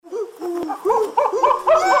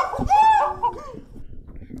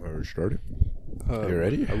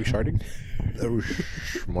sharding? Are we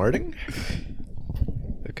smarting?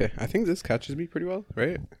 Okay, I think this catches me pretty well,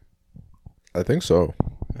 right? I think so.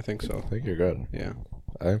 I think so. I think you're good. Yeah.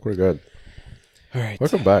 I think we're good. All right.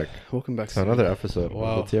 Welcome back Welcome back to another episode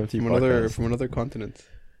Wow. of the TMT From podcast. another continent.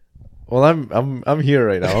 Well, I'm here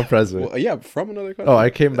right now. I'm present. Well, yeah, from another continent. Oh, I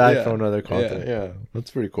came back Yeah. from another continent. Yeah,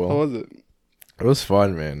 that's pretty cool. How was it? It was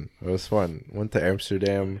fun, man. It was fun. Went to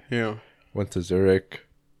Amsterdam. Yeah. Went to Zurich.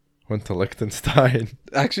 Went to Liechtenstein.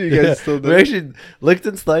 Actually, you guys still did. Actually,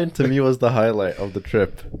 Liechtenstein to me was the highlight of the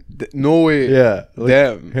trip. No way. Yeah.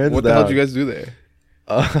 Damn. hands What the hell down. did you guys do there?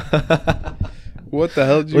 What the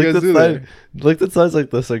hell did you guys do there? Liechtenstein's like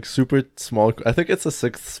this like super small. I think it's the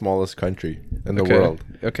 6th smallest country in the world.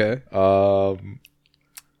 Okay.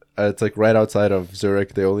 It's like right outside of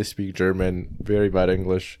Zurich. They only speak German, very bad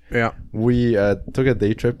English. Yeah. We took a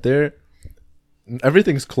day trip there.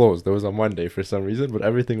 Everything's closed. It was on Monday for some reason, but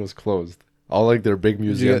everything was closed. All like their big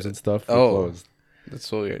museums and stuff were closed. That's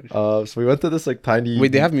so weird. So we went to this like tiny.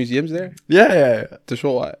 Wait, they have museums there? Yeah. To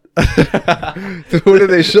show what? What are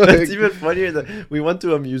they showing? It's even funnier that we went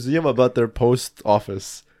to a museum about their post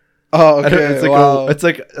office. Oh, And okay. It's like Wow.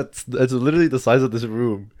 it's literally the size of this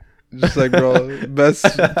room. Just like, bro, best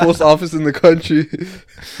post office in the country.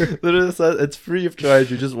 Literally, it's free of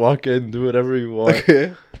charge. You just walk in, do whatever you want.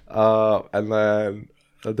 Okay. And then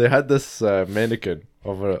they had this mannequin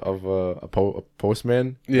of a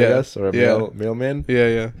postman, I guess, or a mailman,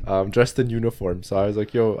 dressed in uniform. So I was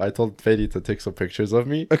like, yo, I told Fedi to take some pictures of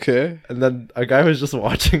me. Okay. And then a guy was just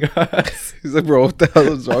watching us. He's like, bro, what the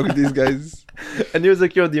hell is wrong with these guys? And he was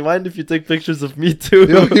like, yo, do you mind if you take pictures of me too?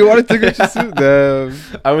 Yo, you want to take pictures too? Damn.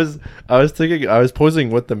 I was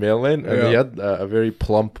posing with the mailman, and he Yeah. had a very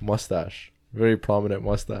plump mustache. Very prominent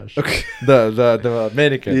mustache. Okay. The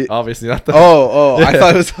mannequin, Yeah. obviously not the. I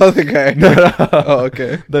thought it was the other guy. No. Oh,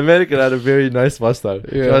 okay. The mannequin had a very nice mustache.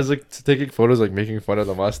 Yeah. So I was like taking photos, like making fun of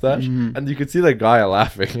the mustache, Mhm. and you could see the guy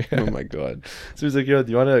laughing. Oh my god. So he's like, "Yo,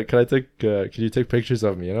 do you wanna? Can you take pictures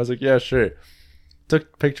of me?" And I was like, "Yeah, sure."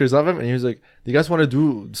 Took pictures of him, and he was like, "Do you guys want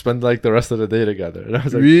to spend like the rest of the day together?" And I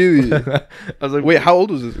was like, Really? I was like, Wait, how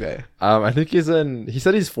old was this guy? I think he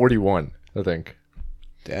said he's 41. I think.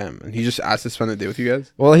 Damn. And he just asked to spend the day with you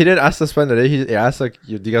guys? Well, he didn't ask to spend the day. He asked like,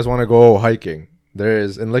 "Do you guys want to go hiking?" There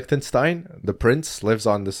is in Liechtenstein, the prince lives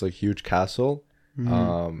on this like huge castle,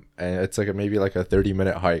 and it's like maybe like a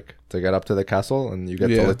 30-minute hike to get up to the castle, and you get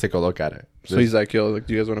to like, take a look at it. So he's like, yo, like,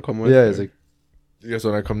 do you guys want to come with? Yeah, he's like, "You guys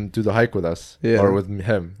want to come do the hike with us?" Yeah. Or with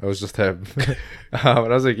him. It was just him. And I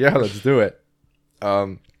was like, "Yeah, let's do it."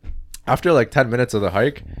 After like 10 minutes of the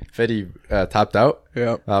hike, Fedi tapped out.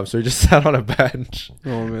 Yeah. So he just sat on a bench.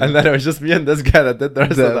 Oh, man. And then it was just me and this guy that did the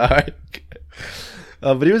rest of Damn. the hike.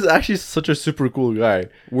 But he was actually such a super cool guy.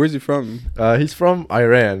 Where's he from? He's from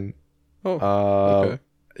Iran. Oh, okay.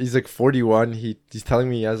 He's like 41. He's telling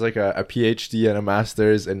me he has like a PhD and a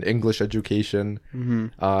master's in English education.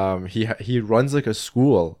 Mm-hmm. He runs like a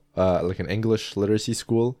school, like an English literacy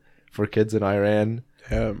school for kids in Iran.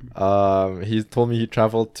 Damn. He told me he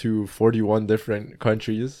traveled to 41 different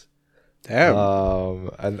countries. Damn.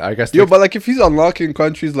 And I guess Yo, but like if he's unlocking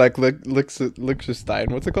countries like Liechtenstein,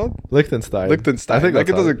 what's it called? Liechtenstein. Liechtenstein. I think Like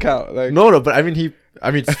it that's how doesn't count. Like No, but I mean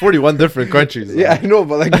it's 41 different countries. yeah, I know,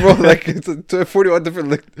 but like bro, like it's 41 different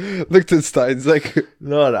Liechtensteins. Like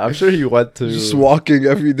No, I'm sure he went to just walking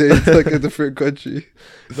every day to like a different country.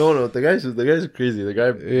 No, the guy's crazy. The guy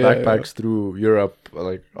Yeah, backpacks through Europe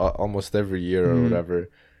like almost every year or whatever.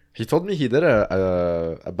 He told me he did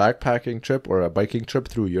a backpacking trip or a biking trip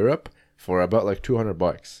through Europe for about like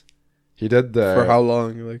 $200. He did For how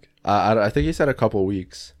long? Like I think he said a couple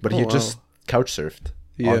weeks, but he wow. just couch surfed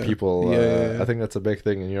Yeah. on people. Yeah. I think that's a big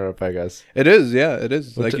thing in Europe, I guess. it is, yeah, it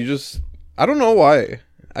is. But Like you just, I don't know why.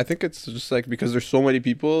 I think it's just like because there's so many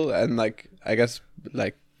people and like I guess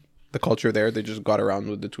like the culture there, they just got around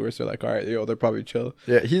with the tourists. They're like, all right, yo, they're probably chill.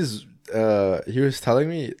 Yeah, he was telling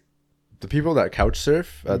me the people that couch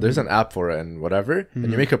surf, there's an app for it and whatever,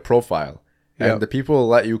 and you make a profile, and Yeah. the people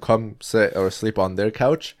let you come sit or sleep on their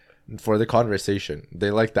couch for the conversation.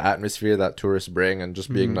 They like the atmosphere that tourists bring and just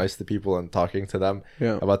being nice to people and talking to them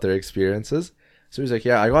Yeah. about their experiences. So he's like,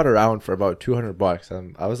 yeah, I got around for about $200,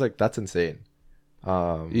 and I was like, that's insane.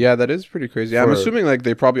 Yeah, that is pretty crazy. I'm For- assuming like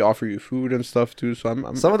they probably offer you food and stuff too. So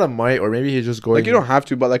I'm Some of them might, or maybe he's just going. like you don't have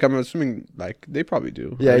to, but like I'm assuming like they probably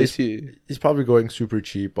do. Yeah, At he's- least he. He's probably going super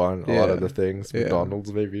cheap on a lot of Yeah. the things. Yeah.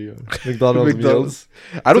 McDonald's maybe. McDonald's meals.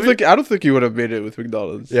 I don't think he would have made it with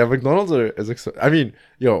McDonald's. Yeah, McDonald's I mean,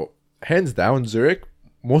 yo, hands down, Zurich,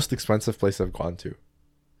 most expensive place I've gone to.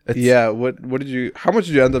 Yeah. What did you? How much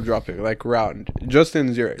did you end up dropping? Like round just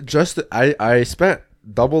in Zurich. Just I spent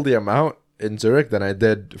double the amount in Zurich than I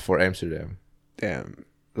did for Amsterdam. Damn.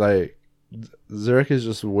 Like Zurich is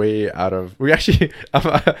just way out of. We actually,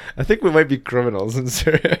 I think we might be criminals in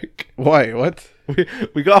Zurich. Why? What?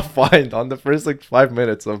 We got fined on the first like 5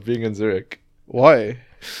 minutes of being in Zurich. Why?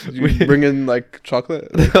 Did you bring in like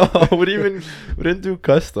chocolate? No, we didn't do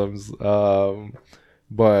customs.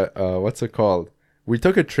 But what's it called? We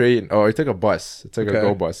took a train. Oh, we took a bus. It's like a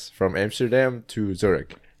go bus from Amsterdam to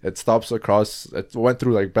Zurich. It stops across. It went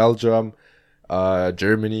through like Belgium,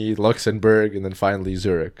 Germany, Luxembourg, and then finally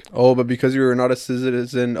Zurich. Oh, but because you're not a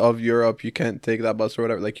citizen of Europe, you can't take that bus or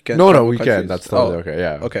whatever. Like you can't. No, we can. That's totally okay.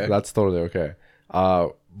 Yeah. Okay. That's totally okay.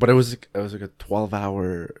 But it was like a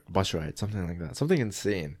 12-hour bus ride, something like that, something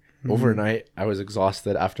insane. Mm-hmm. Overnight, I was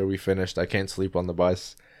exhausted after we finished. I can't sleep on the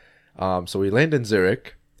bus. So we land in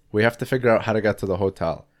Zurich. We have to figure out how to get to the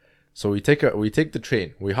hotel. So we take the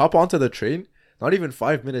train. We hop onto the train. Not even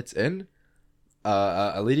 5 minutes in,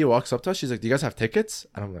 a lady walks up to us. She's like, "Do you guys have tickets?"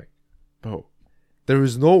 And I'm like, "Bro, there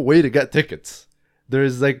is no way to get tickets. There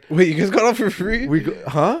is like, wait, you guys got on for free?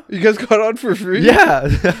 Huh? You guys got on for free?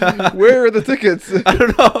 Yeah. Where are the tickets? I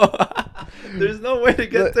don't know. There's no way to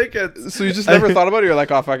get tickets. So you just never thought about it? You're like,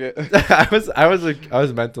 oh, fuck it. I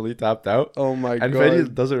was mentally tapped out. Oh my god. And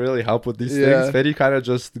Fedi doesn't really help with these things. Fedi kind of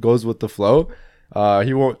just goes with the flow.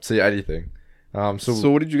 He won't say anything. So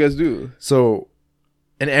what did you guys do? So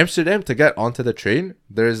in Amsterdam, to get onto the train,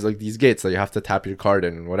 there's like these gates that you have to tap your card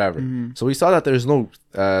in and whatever. Mm-hmm. So we saw that there's no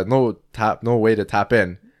way to tap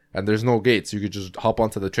in, and there's no gates. You could just hop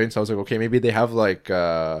onto the train. So I was like, okay, maybe they have like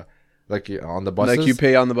on the buses. Like you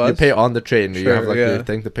pay on the bus? You pay on the train. Sure, you have like your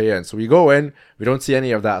thing to pay in. So we go in. We don't see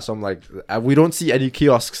any of that. So I'm like, we don't see any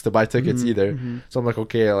kiosks to buy tickets either. Mm-hmm. So I'm like,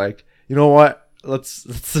 okay, like, you know what? Let's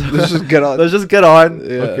just get on. Let's just get on.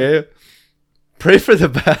 Yeah. Okay. Pray for the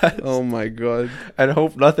best. Oh my god. And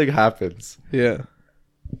hope nothing happens. Yeah.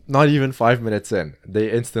 Not even 5 minutes in, they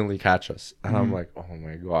instantly catch us. And I'm like, oh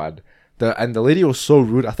my god. The lady was so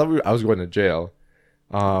rude. I thought I was going to jail.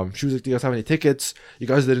 She was like, "Do you guys have any tickets? You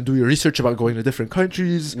guys didn't do your research about going to different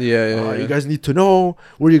countries. Yeah. You guys need to know,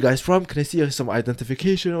 where are you guys from? Can I see some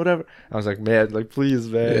identification or whatever?" I was like, "Man, like, please,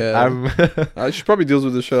 man." Yeah. She probably deals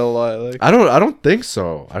with this shit a lot. Like, I don't think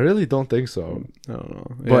so. I really don't think so. I don't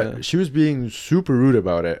know. But she was being super rude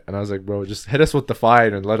about it, and I was like, "Bro, just hit us with the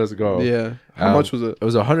fine and let us go." Yeah. How much was it? It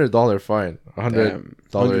was $100 fine.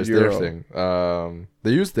 $100 their thing.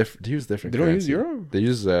 They use different. They don't use euro. They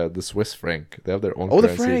use the Swiss franc. They have their own. Oh,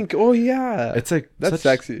 currency. The franc. Oh yeah. It's like that's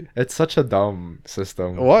sexy. It's such a dumb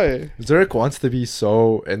system. Why? Zurich wants to be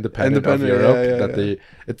so independent of Europe that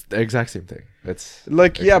it's the exact same thing. It's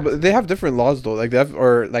like but they have different laws though. Like they have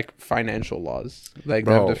like financial laws. Like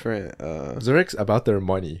they have different. Zurich's about their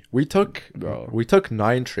money. We took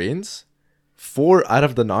 9 trains. 4 out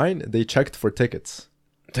of the 9 they checked for tickets.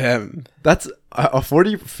 Damn. That's a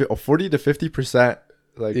 40 to 50%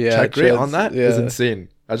 check rate on that is insane.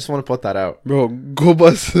 I just want to put that out. Bro, Go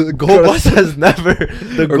Bus has never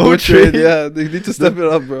the Go Train. Yeah, they need to step it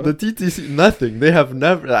up, bro. The TTC, nothing. They have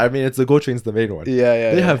never. I mean, it's the Go Train's the main one.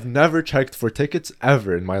 They have never checked for tickets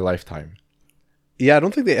ever in my lifetime. Yeah, I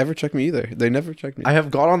don't think they ever checked me either. They never checked me. I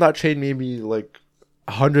have got on that train maybe like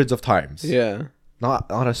hundreds of times. Yeah. Not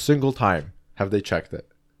a single time have they checked it.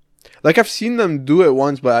 Like I've seen them do it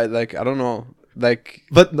once, but I don't know. Like,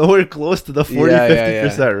 but nowhere close to the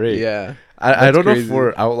 40-50% rate. Yeah. I don't know if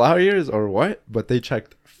for outliers or what, but they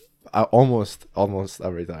checked almost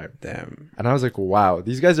every time. Damn. And I was like, wow,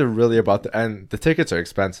 these guys are really about to. And the tickets are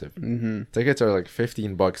expensive. Mm-hmm. Tickets are like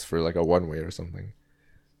 $15 for like a one-way or something.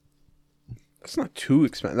 That's not too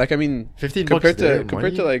expensive. Like, I mean, $15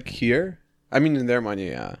 compared to like here. I mean, in their money,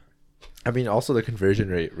 yeah. I mean, also the conversion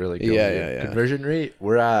rate really kills yeah. Conversion rate,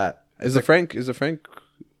 we're at. Is the franc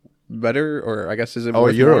better, or I guess is it?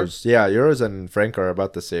 Euros. More? Yeah, euros and franc are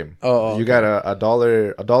about the same. Oh, you got a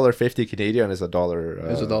 $1.50 Canadian is a dollar.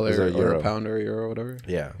 Is a dollar or euro. A pound or a euro, whatever.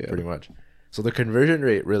 Yeah, pretty much. So the conversion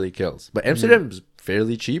rate really kills. But Amsterdam's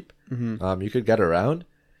fairly cheap. Mm-hmm. You could get around.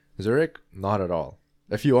 Zurich, not at all.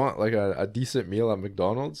 If you want like a decent meal at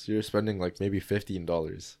McDonald's, you're spending like maybe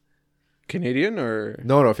 $15. Canadian or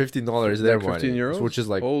no $15 their like 15 money, euros? which is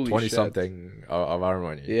like 20 something of our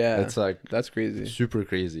money. Yeah, it's like that's crazy, super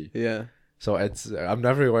crazy. Yeah, so I'm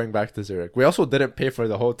never going back to Zurich. We also didn't pay for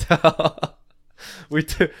the hotel. we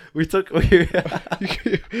took what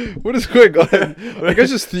is going on? You guys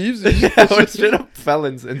just thieves? We're straight up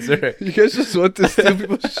felons in Zurich. You guys just want to steal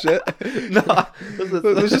people's shit? Nah,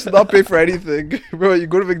 let's just not pay for anything, bro. You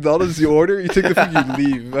go to McDonald's, you order, you take the food, you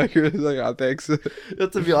leave. Like, you're like, oh, thanks. To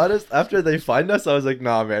be honest, after they find us, I was like,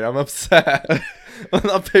 nah, man, I'm upset. I'm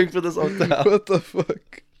not paying for this hotel. What the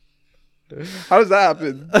fuck? How does that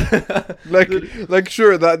happen? Like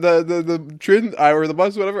sure, the train or the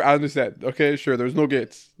bus, whatever. I understand. Okay, sure. There's no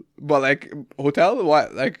gates, but like hotel,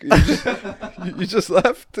 what? Like you just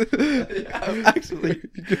left. Yeah, actually,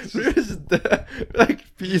 where's the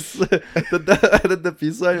like peace? The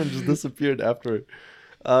peace sign just disappeared after.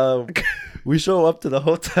 We show up to the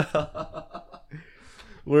hotel.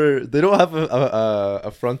 Where they don't have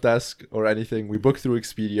a front desk or anything. We booked through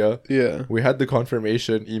Expedia. Yeah. We had the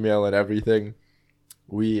confirmation email and everything.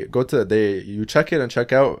 We go to you check in and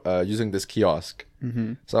check out using this kiosk.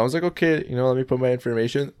 Mm-hmm. So I was like, okay, let me put my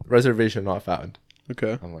information. Reservation not found.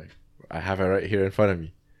 Okay. I'm like, I have it right here in front of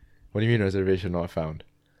me. What do you mean reservation not found?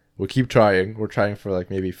 We keep trying. We're trying for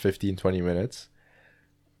like maybe 15, 20 minutes.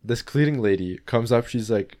 This cleaning lady comes up.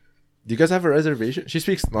 She's like, do you guys have a reservation? She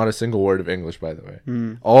speaks not a single word of English, by the way.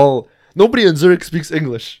 Nobody in Zurich speaks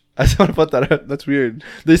English. I just want to put that out. That's weird.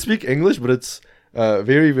 They speak English, but it's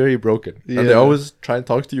very, very broken. Yeah. And they always try and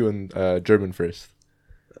talk to you in German first.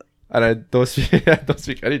 And I don't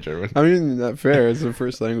speak any German. I mean, not fair. It's the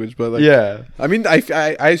first language, but like, yeah. I mean,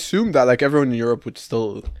 I assume that like everyone in Europe would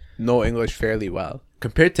still know English fairly well.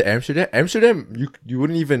 Compared to Amsterdam, you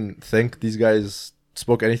wouldn't even think these guys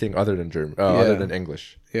spoke anything other than German, other than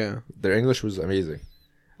English. Yeah, their English was amazing.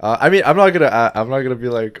 I mean, I'm not gonna be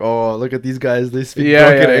like, oh, look at these guys, they speak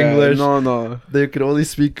broken English. No, they could only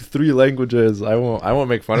speak 3 languages. I won't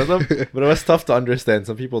make fun of them, but it was tough to understand.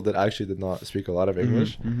 Some people did not speak a lot of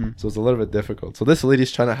English, so it's a little bit difficult. So this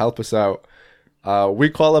lady's trying to help us out. We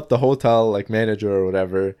call up the hotel like manager or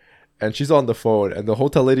whatever, and she's on the phone, and the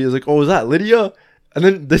hotel lady is like, oh, is that Lydia? And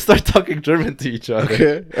then they start talking German to each other.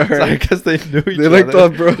 Okay, all right. So I guess they knew each other. They linked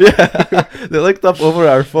up, bro. Yeah, they linked up over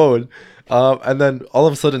our phone. And then all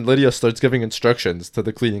of a sudden, Lydia starts giving instructions to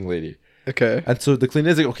the cleaning lady. Okay. And so the cleaning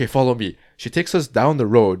lady's like, okay, follow me. She takes us down the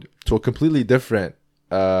road to a completely different,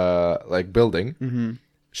 like building. Mm-hmm.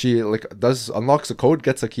 She like unlocks a code,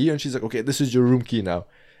 gets a key, and she's like, okay, this is your room key now.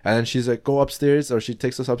 And then she's like, go upstairs, or she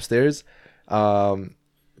takes us upstairs.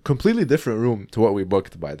 Completely different room to what we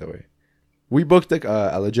booked, by the way. We booked like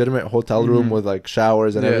a legitimate hotel room with like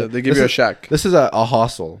showers and everything. They give you a shack. This is a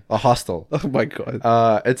hostel. Oh my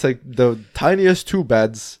god. It's like the tiniest 2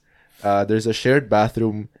 beds. There's a shared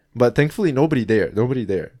bathroom, but thankfully nobody there.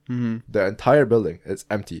 Mm-hmm. The entire building is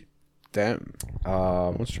empty. Damn.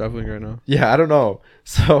 What's traveling right now? Yeah, I don't know.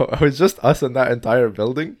 So it was just us in that entire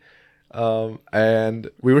building, and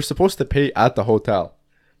we were supposed to pay at the hotel,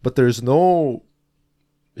 but there's no.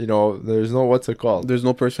 There's no what's it called? There's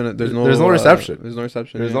no person. There's no reception. There's no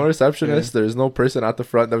reception. There's no receptionist. Yeah. There's no person at the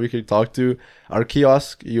front that we could talk to. Our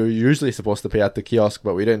kiosk, you're usually supposed to pay at the kiosk,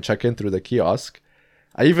 but we didn't check in through the kiosk.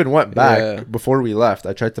 I even went back before we left.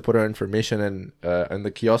 I tried to put our information in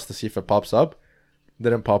the kiosk to see if it pops up.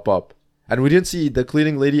 Didn't pop up. And we didn't see the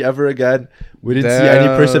cleaning lady ever again. We didn't see any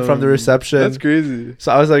person from the reception. That's crazy. So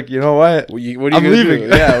I was like, you know what? What are you leaving?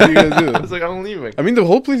 Yeah, what are you going to do? I was like, I'm leaving. I mean, the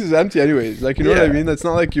whole place is empty anyways. Like, you know what I mean? It's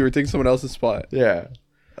not like you were taking someone else's spot. Yeah.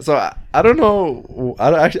 So I don't know.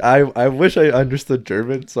 I wish I understood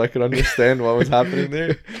German so I could understand what was happening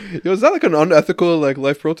there. Yo, is that like an unethical like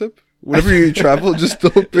life pro tip? Whenever you travel, just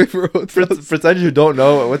don't pay for hotels. Pretend you don't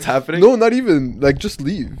know what's happening. No, not even. Like, just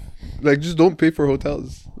leave. Like, just don't pay for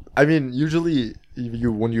hotels. I mean, usually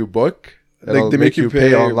when you book, like they make you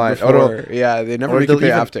pay online. Yeah, they never make you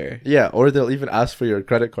pay after. Yeah, or they'll even ask for your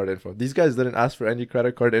credit card info. These guys didn't ask for any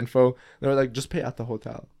credit card info. They were like, just pay at the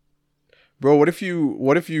hotel. Bro, what if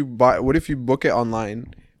you book it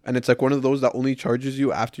online and it's like one of those that only charges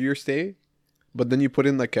you after your stay, but then you put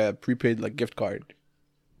in like a prepaid like gift card,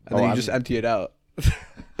 and then you just empty it out.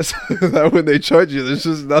 So that when they charge you, there's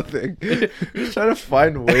just nothing. You're trying to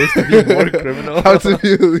find ways to be more criminal. How to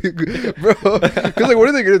be illegal, bro? Because like, what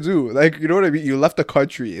are they gonna do? Like, you know what I mean? You left the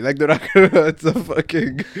country. Like, they're not gonna. It's a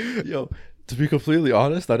fucking. Yo, to be completely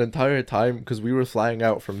honest, that entire time, because we were flying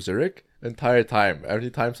out from Zurich. Entire time,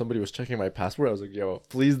 every time somebody was checking my passport, I was like, yo,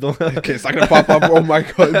 please don't. Okay, it's not gonna pop up. Oh my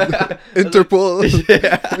god. Interpol.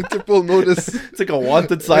 Yeah. Interpol notice. It's like a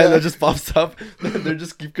wanted sign that just pops up. They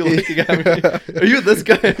just keep looking at me. Are you this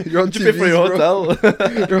guy? You're on Did you pay for your hotel?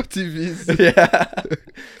 You're on TVs. Yeah.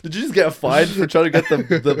 Did you just get fined for trying to get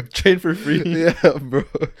the train for free? Yeah, bro.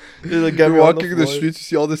 You're walking the streets, you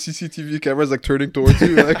see all the CCTV cameras like turning towards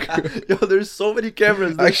you. Like, yo, there's so many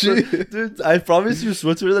cameras. Actually, dude, I promise you,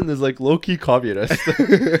 Switzerland is like low-key communist.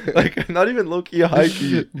 Like, not even low-key,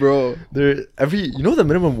 high-key. Bro, the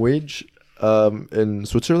minimum wage in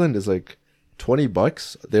Switzerland is like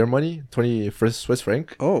 $20 their money, 20 Swiss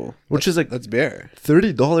franc. Oh, which is like, that's bare.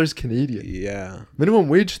 $30 Canadian. Yeah, minimum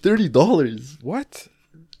wage $30. What?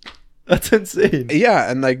 That's insane.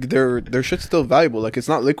 Yeah, and like their shit's still valuable. Like it's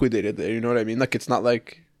not liquidated there. You know what I mean? Like it's not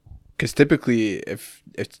like, because typically if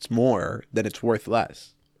it's more, then it's worth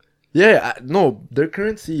less. Yeah, no, their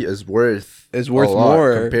currency is worth It's a worth lot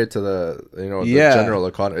more compared to the the Yeah. general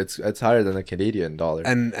economy. It's higher than the Canadian dollar.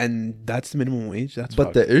 and that's the minimum wage. That's But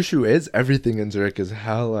fucked. the issue is everything in Zurich is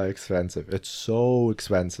hella expensive. It's so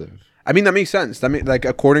expensive. I mean that makes sense. That mean like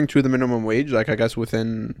according to the minimum wage, like I guess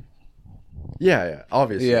within. Yeah,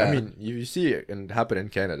 obviously. Yeah. I mean, you see it and happen in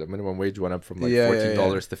Canada. Minimum wage went up from like Yeah,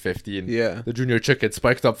 $14 to $15. Yeah. The junior chicken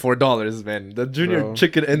spiked up $4, man. The junior Bro.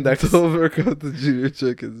 chicken index. Don't work out the junior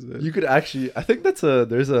chickens. Man. You could actually, I think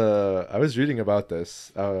I was reading about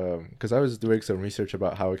this because I was doing some research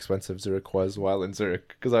about how expensive Zurich was while in Zurich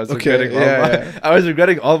because I was regretting I was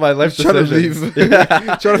regretting all my life Trying to decisions. leave.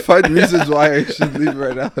 Trying to find reasons why I should leave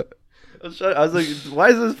right now. I was like, why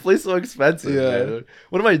is this place so expensive? Yeah. Man?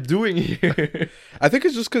 What am I doing here? I think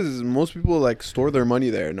it's just because most people like store their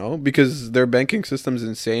money there, no? Because their banking system's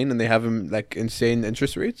insane and they have like insane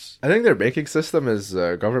interest rates. I think their banking system is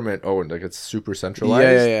government owned, like it's super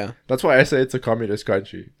centralized. Yeah. That's why I say it's a communist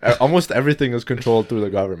country. Almost everything is controlled through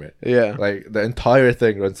the government. Yeah. Like the entire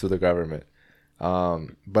thing runs through the government.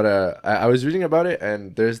 But I was reading about it,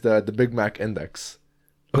 and there's the Big Mac index.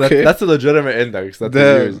 Okay. That's a legitimate index that they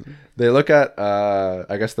Damn. use. They look at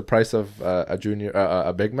I guess the price of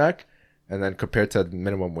a Big Mac, and then compared to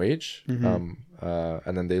minimum wage. Mhm.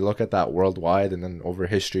 And then they look at that worldwide, and then over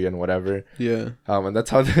history and whatever. Yeah. And that's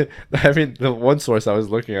how I mean, the one source I was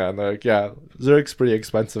looking at, and they're like, yeah, Zurich's pretty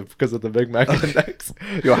expensive because of the Big Mac index.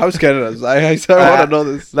 Yo, how's Canada's? I want to know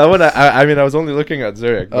this. That one, I mean, I was only looking at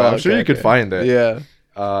Zurich, but I'm sure okay, you could okay. find it. Yeah.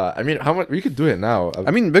 I mean, how much we could do it now?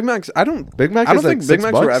 I mean, Big Macs. Big Mac. I don't is like think Big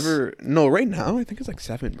Macs were $6. ever. No, right now I think it's like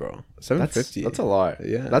 $7, bro. $7.50. That's a lot.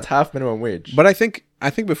 Yeah. That's half minimum wage. But I think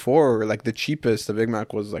before, like the cheapest, the Big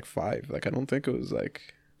Mac was like $5. Like I don't think it was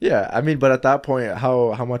like yeah, I mean, but at that point,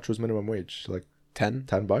 how much was minimum wage? Like 10.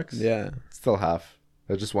 $10? Yeah. Still half.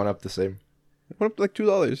 It just went up the same. It went up like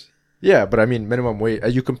 $2. Yeah, but I mean, minimum wage.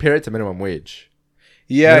 You compare it to minimum wage.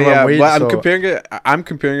 Yeah, Minimum yeah. wage, But so- I'm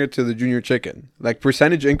comparing it to the junior chicken. Like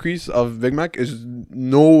percentage increase of Big Mac is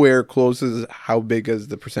nowhere close as how big as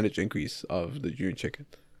the percentage increase of the junior chicken.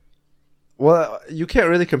 Well, you can't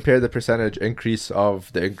really compare the percentage increase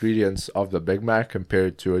of the ingredients of the Big Mac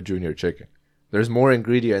compared to a junior chicken. There's more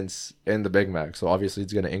ingredients in the Big Mac, so obviously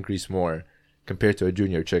it's going to increase more compared to a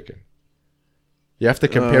junior chicken. You have to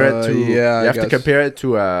compare it to yeah, you I have to guess. compare it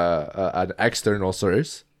to an external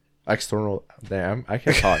source. External, damn, I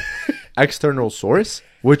can't talk. External source,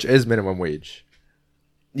 which is minimum wage.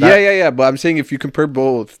 Yeah. But I'm saying if you compare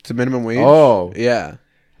both to minimum wage. Oh. Yeah.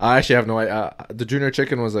 I actually have no idea. The junior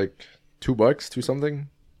chicken was like $2, two something.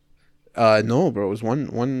 No, bro. It was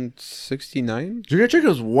 169. Junior chicken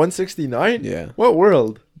was $169. Yeah. What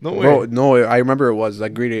world? No way. Bro, no, I remember it was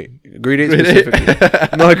like grade 8. Grade 8 Grade eight?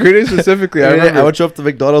 specifically. No, grade 8 specifically. I I remember. would show up to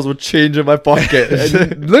McDonald's with change in my pocket.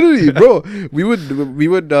 And literally, bro, we would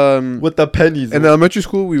With the pennies. in elementary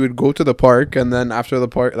school we would go to the park, and then after the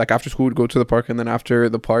park, like after school we'd go to the park, and then after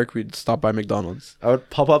the park we'd stop by McDonald's. I would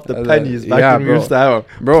pop up the pennies back yeah, when we bro. used to have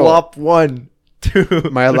 'em. Bro. Plop 1, 2.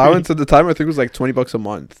 My allowance at the time I think was like $20 a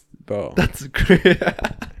month, bro. That's great. You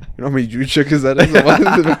know how many junior chickens that is a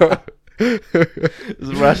month, bro?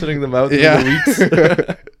 Just rationing them out Yeah. through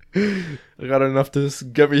the weeks. I got enough to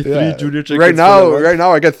get me 3 Yeah. junior chickens. Right for now, the month. right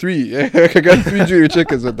now I got 3. I got 3 junior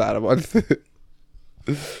chickens with that a month.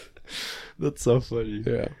 That's so funny.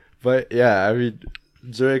 Yeah. But yeah, I mean,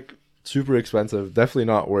 Zurich, super expensive. Definitely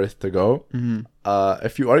not worth to go. Mm-hmm.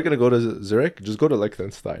 If you are gonna go to Zurich, just go to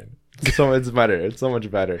Liechtenstein. It's better. It's so much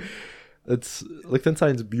better.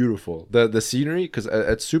 Liechtenstein's beautiful. The scenery, because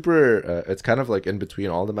it's super. It's kind of like in between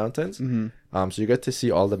all the mountains. Mm-hmm. So you get to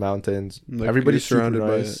see all the mountains. Like, Everybody's you're surrounded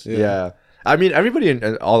surrounded by nice. it, Yeah. yeah. I mean, everybody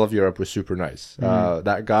in all of Europe was super nice. Mhm.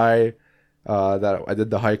 That guy that I did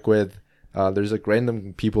the hike with. There's like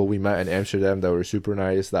random people we met in Amsterdam that were super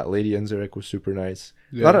nice. That lady in Zurich was super nice.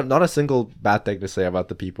 Yeah. Not a single bad thing to say about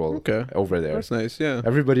the people Okay. over there. That's nice. Yeah.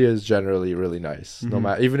 Everybody is generally really nice. No Mhm.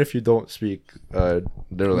 matter, even if you don't speak their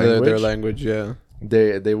Their language, language. Yeah.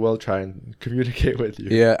 they will try and communicate with you.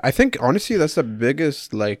 Yeah, I think honestly that's the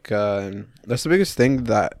biggest thing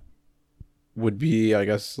that would be, I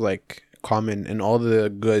guess, like common in all the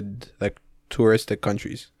good like touristic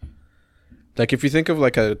countries. Like if you think of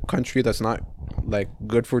like a country that's not like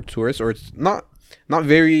good for tourists, or it's not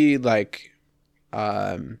very like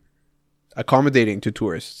accommodating to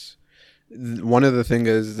tourists. One of the thing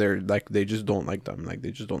is they just don't like them. Like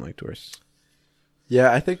they just don't like tourists.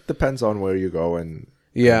 Yeah, I think depends on where you go, and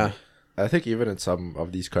Yeah. I think even in some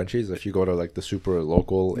of these countries, if you go to like the super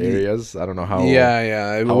local areas, I don't know how.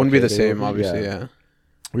 Yeah, it how wouldn't be okay the they same, would be. obviously. Yeah. Yeah.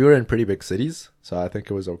 We were in pretty big cities, so I think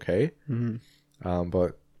it was okay. Mm-hmm.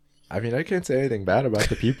 But I mean, I can't say anything bad about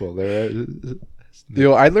the people. They're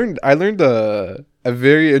Yo, I learned a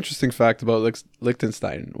very interesting fact about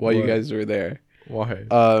Liechtenstein while you What? guys were there. why?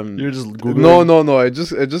 You're just Googling? No. It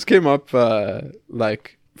just came up.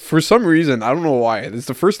 Like for some reason, I don't know why. It's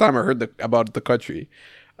the first time I heard about the country.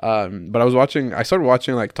 But I started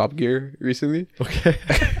watching like Top Gear recently. Okay.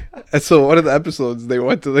 And so one of the episodes they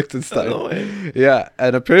went to Liechtenstein. No way. Yeah,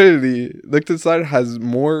 and apparently Liechtenstein has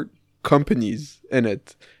more companies in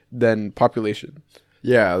it than population.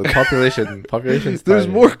 Yeah, the population's There's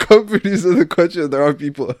tiny. more companies in the country than there are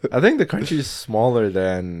people. I think the country's smaller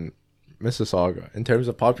than Mississauga in terms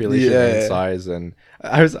of population and size, and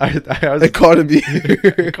I was Economy.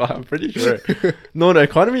 I'm pretty sure. No, the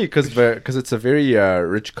economy because it's a very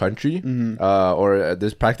rich country, or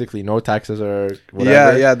there's practically no taxes or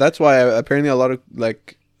whatever. Yeah. That's why apparently a lot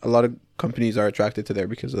of companies are attracted to there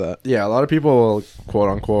because of that. Yeah, a lot of people quote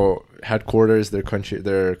unquote headquarters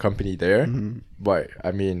their company there, but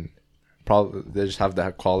I mean, probably they just have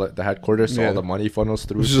to call it the headquarters, so all the money funnels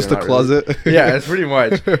through. It's so just you're a not closet. Really, yeah, it's pretty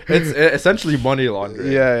much. It's essentially money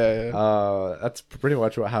laundering. Yeah. That's pretty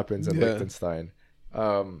much what happens in Liechtenstein.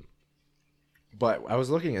 But I was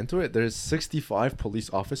looking into it. There's 65 police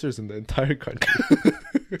officers in the entire country.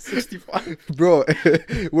 65. Bro,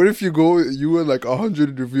 what if you and like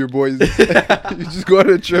 100 of your boys, you just go on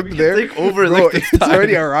a trip there? Take over Bro, Liechtenstein. it's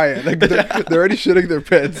already a riot. Like they're already shitting their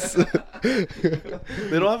pants.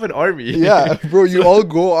 They don't have an army. Yeah, bro, you all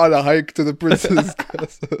go on a hike to the prince's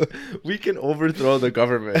castle. We can overthrow the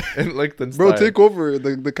government in Liechtenstein. Bro, take over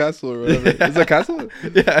the castle or whatever. Is it a castle?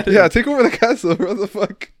 Yeah, take over the castle. What the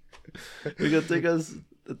fuck?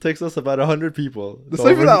 It takes us about 100 people. It's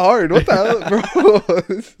not even that hard. What the hell,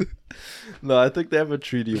 bro? No, I think they have a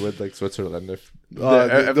treaty with like Switzerland. If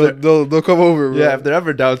they'll come over, bro. Yeah, if they're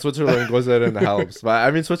ever down, Switzerland goes in and helps. But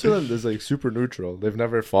I mean, Switzerland is like super neutral. They've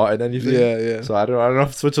never fought in anything. Yeah. So I don't know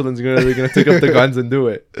if Switzerland's gonna take up the guns and do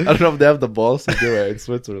it. I don't know if they have the balls to do it in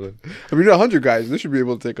Switzerland. I mean, 100 guys, they should be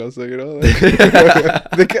able to take us. Like, you know,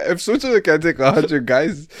 like, if Switzerland can't take 100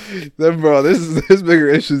 guys, then bro, there's bigger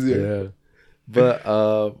issues here. Yeah. But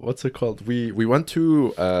what's it called? We went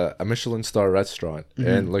to a Michelin star restaurant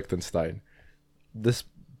in Liechtenstein. This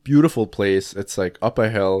beautiful place. It's like up a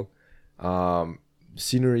hill.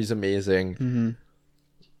 Scenery's amazing.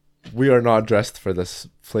 We are not dressed for this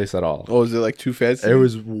place at all. Oh, is it like too fancy? It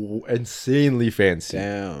was insanely fancy.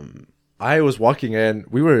 Damn. I was walking in.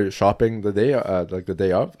 We were shopping the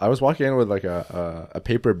day of. I was walking in with like a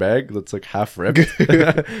paper bag that's like half ripped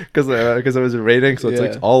because it was raining, so it's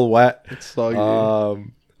like all wet. It's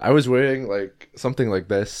soggy. I was wearing like something like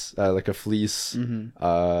this, like a fleece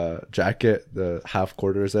jacket, the half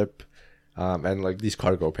quarter zip, and like these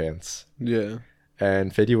cargo pants. Yeah.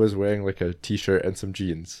 And Fedi was wearing like a t-shirt and some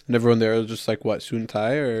jeans. And everyone there was just like what, suit and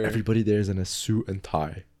tie, or everybody there is in a suit and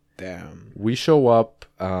tie. Damn. We show up.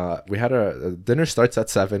 We had a dinner starts at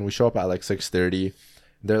 7. We show up at like 6:30.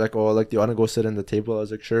 They're like, "Oh, like, do you want to go sit in the table?" I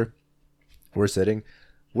was like, "Sure." We're sitting.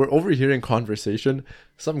 We're overhearing conversation.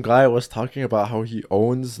 Some guy was talking about how he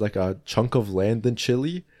owns like a chunk of land in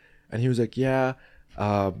Chile, and he was like, "Yeah,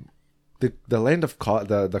 the land of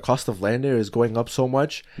the cost of land there is going up so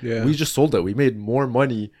much. Yeah, we just sold it. We made more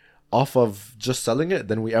money off of just selling it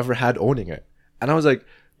than we ever had owning it." And I was like,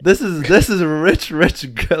 This is rich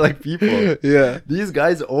like people. Yeah. These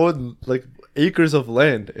guys own like acres of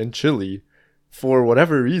land in Chile for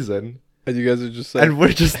whatever reason. And you guys are just like, and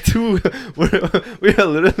we're just we are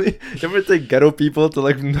literally, you ever take ghetto people to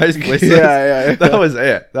like nice places? Yeah. That was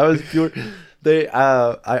it. That was pure.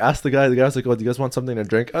 I asked the guy was like, "Oh, do you guys want something to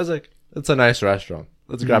drink?" I was like, "It's a nice restaurant.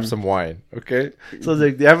 Let's grab some wine." Okay. So I was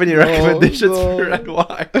like, "Do you have any recommendations for red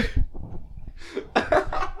wine?"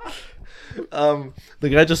 The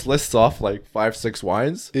guy just lists off like 5-6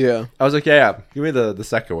 wines. Yeah. I was like, yeah. Give me the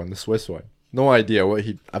second one, the Swiss one. No idea what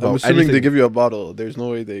he about. I'm assuming anything. they give you a bottle. There's no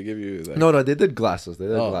way they give you that. No, they did glasses. He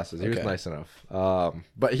was okay. nice enough.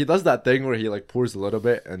 But he does that thing where he like pours a little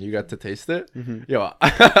bit and you get to taste it. Yo,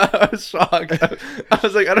 I was shocked. I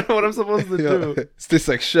was like, I don't know what I'm supposed to do. It tastes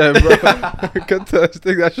like shit, bro.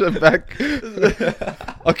 Take that shit back.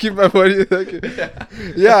 I'll keep my money.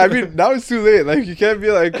 Yeah, I mean, now it's too late. Like, you can't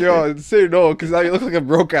be like, yo, say no, because now you look like a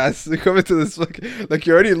broke ass. You come into this, like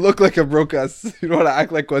you already look like a broke ass. You don't want to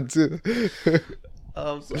act like one too.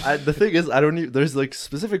 The thing is, I don't even, there's like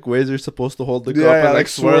specific ways you're supposed to hold the cup and like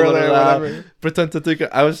swirl it around, pretend to take it.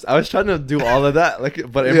 I was trying to do all of that,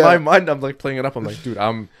 like, but in my mind I'm like playing it up. I'm like, dude,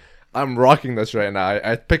 I'm I'm rocking this right now.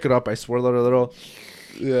 I pick it up, I swirl it a little.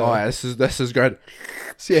 Yeah. Oh, this is good.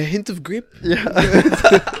 See a hint of grip. Yeah.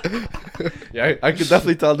 Yeah, I could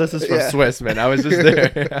definitely tell this is from Swiss, man. I was just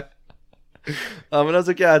there. And I was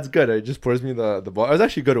like, yeah, it's good. It just pours me the ball. It was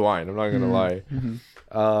actually good wine. I'm not gonna lie.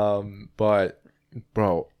 But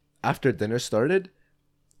bro, after dinner started,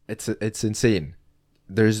 it's insane.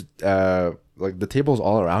 There's like the tables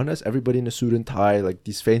all around us. Everybody in a suit and tie, like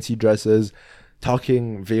these fancy dresses,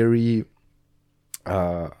 talking very.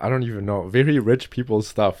 I don't even know, very rich people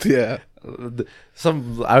stuff. Yeah.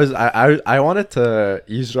 I wanted to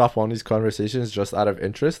eavesdrop on these conversations just out of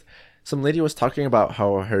interest. Some lady was talking about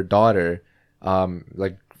how her daughter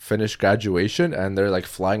like finished graduation and they're like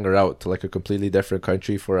flying her out to like a completely different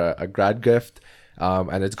country for a grad gift,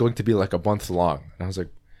 and it's going to be like a month long. And I was like,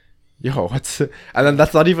 yo, what's and then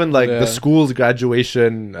that's not even like the school's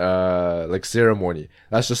graduation like ceremony.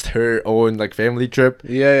 That's just her own like family trip.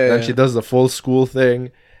 Then she does the full school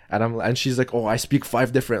thing. And she's like, oh, I speak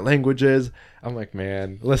 5 different languages. I'm like,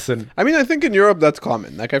 man, listen. I mean, I think in Europe that's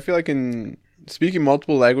common. Like, I feel like in speaking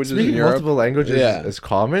multiple languages in Europe, multiple languages is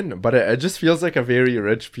common, but it just feels like a very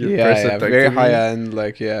rich person. Yeah, very high end.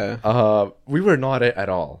 Like, we were not it at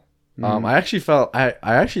all. I actually thought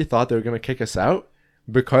they were gonna kick us out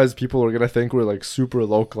because people were gonna think we're like super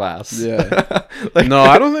low class. Yeah. Like, no,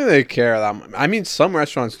 I don't think they care that much. I mean, some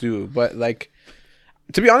restaurants do, but like,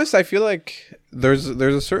 to be honest, I feel like there's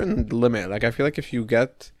a certain limit. Like, I feel like if you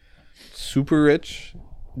get super rich,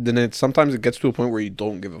 then sometimes it gets to a point where you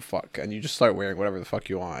don't give a fuck and you just start wearing whatever the fuck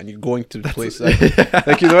you want and you're going to places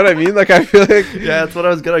like you know what I mean? Like, I feel like that's what I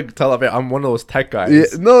was gonna tell. I'm one of those tech guys. Yeah,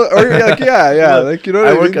 no, or like like, you know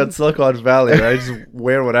what I work at Silicon Valley. Right? I just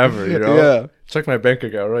wear whatever, you know. Yeah. Check my bank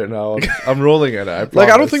account right now. I'm rolling in it. I promise. Like,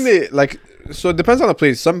 I don't think they like. So it depends on the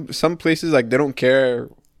place. Some places, like, they don't care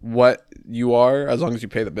what you are as long as you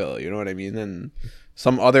pay the bill. You know what I mean? And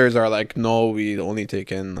some others are like, no, we only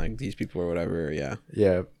take in like these people or whatever. Yeah.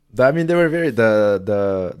 I mean, they were very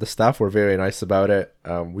the staff were very nice about it.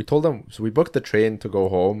 We told them, so we booked the train to go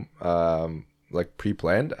home like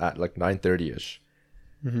pre-planned at like 9:30 ish.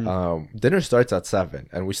 Dinner starts at 7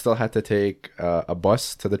 and we still had to take a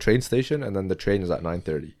bus to the train station, and then the train is at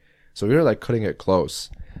 9:30, so we were like cutting it close.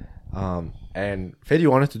 And Fedi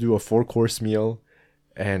wanted to do a 4-course meal,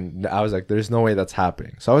 and I was like, there's no way that's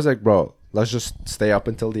happening. So I was like, bro, let's just stay up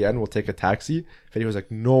until the end, we'll take a taxi. Fedi was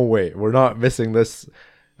like, no way, we're not missing this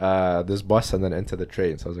bus and then into the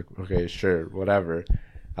train. So I was like, okay, sure, whatever.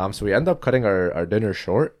 So we end up cutting our dinner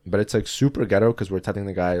short, but it's like super ghetto because we're telling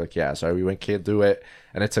the guy like, yeah, sorry, we can't do it,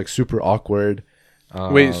 and it's like super awkward.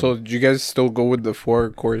 Wait, so did you guys still go with the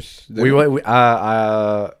 4-course dinner?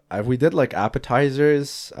 We did like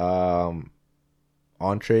appetizers,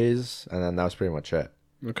 entrees, and then that was pretty much it.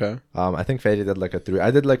 Okay. I think Fadi did like a 3.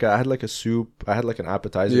 I had like a soup. I had like an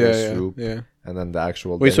appetizer, a soup, and then the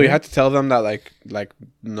actual. Wait, dinner. So you had to tell them that like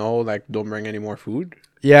no, like don't bring any more food?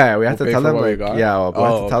 Yeah, we had to tell them like we had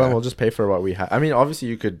to tell them we'll just pay for what we have. I mean, obviously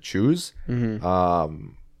you could choose.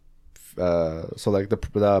 So like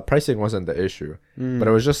the pricing wasn't the issue, but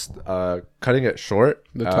it was just cutting it short.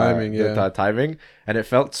 The timing, the timing, and it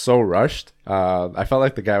felt so rushed. I felt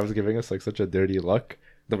like the guy was giving us like such a dirty look.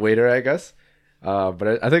 The waiter, I guess.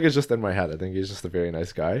 But I think it's just in my head. I think he's just a very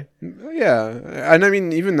nice guy. Yeah, and I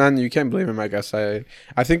mean, even then, you can't blame him. I guess I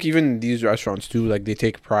think even these restaurants too, like they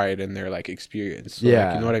take pride in their like experience. So,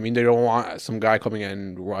 like, you know what I mean. They don't want some guy coming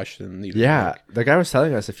in rushed and leaving. Yeah, the guy was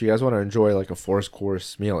telling us if you guys want to enjoy like a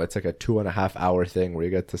 4-course meal, it's like a 2.5 hour thing where you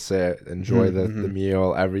get to sit, enjoy the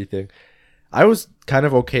meal, everything. I was kind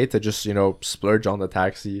of okay to just, splurge on the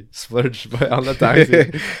taxi. It's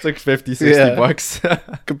like 50, 60 bucks.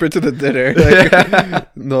 Compared to the dinner.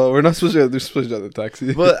 Like, no, we're not supposed to splurge on the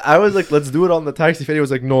taxi. But I was like, let's do it on the taxi. Fede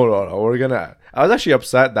was like, no, we're going to. I was actually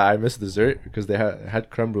upset that I missed dessert because they had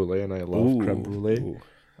creme brulee and I love creme brulee.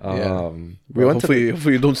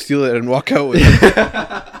 Hopefully you don't steal it and walk out with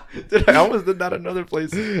it. Dude, I almost did that another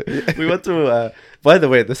place. We went to, by the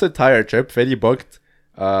way, this entire trip, Fede booked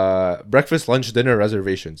breakfast, lunch, dinner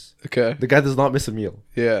reservations. Okay. The guy does not miss a meal.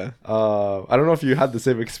 Yeah. I don't know if you had the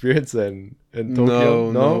same experience in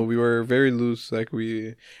Tokyo. No, we were very loose. Like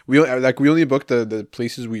we only booked the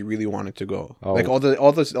places we really wanted to go. Oh. Like all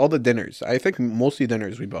the dinners. I think mostly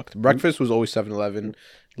dinners we booked. Breakfast was always 7-Eleven.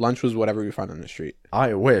 Lunch was whatever we found on the street.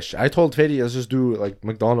 I wish. I told Fede, let's just do like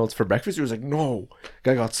McDonald's for breakfast. He was like, no.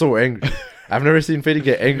 Guy got so angry. I've never seen Fede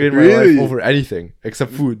get angry in my life over anything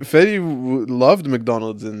except food. Fede loved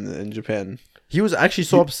McDonald's in Japan. He was actually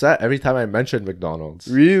so upset every time I mentioned McDonald's.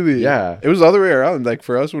 Really? Yeah. It was the other way around. Like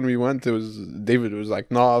for us when we went, it was David was like,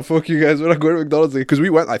 "Nah, fuck you guys. We're not going to McDonald's." Because we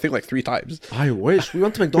went, I think, like 3 times. I wish we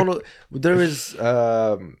went to McDonald's. There is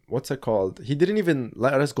what's it called? He didn't even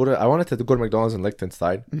let us go to. I wanted to go to McDonald's in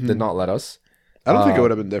Liechtenstein. Did not let us. I don't think it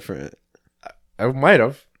would have been different. I might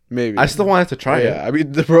have. Maybe. I still wanted to try it. Yeah, I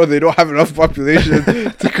mean, bro, they don't have enough population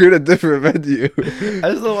to create a different menu.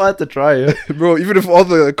 I still wanted to try it. Bro, even if all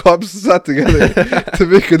the cops sat together to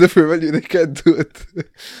make a different menu, they can't do it.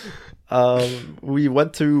 We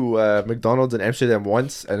went to McDonald's in Amsterdam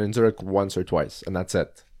once and in Zurich once or twice, and that's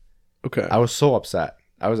it. Okay. I was so upset.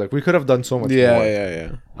 I was like, we could have done so much more.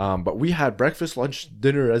 Yeah. But we had breakfast, lunch,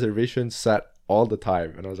 dinner reservations set all the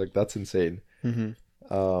time, and I was like, that's insane.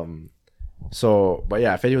 So, but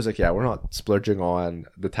yeah, Fetty was like, yeah, we're not splurging on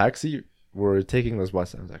the taxi. We're taking this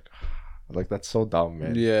bus. I was like, that's so dumb,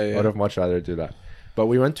 man. Yeah. I would have much rather do that. But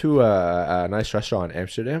we went to a nice restaurant in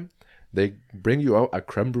Amsterdam. They bring you out a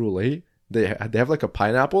creme brulee. They have like a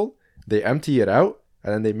pineapple. They empty it out,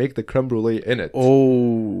 and then they make the creme brulee in it.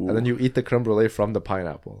 Oh. And then you eat the creme brulee from the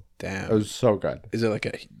pineapple. Damn. It was so good. Is it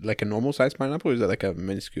like a normal sized pineapple, or is it like a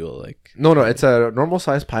minuscule like? No, it's a normal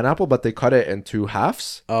sized pineapple, but they cut it in 2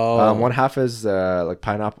 halves. Oh. One half is like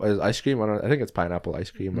pineapple is ice cream. I think it's pineapple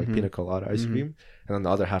ice cream, like pina colada ice cream, and then the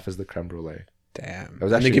other half is the creme brulee. Damn. It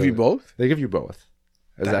was And they give you both? They give you both.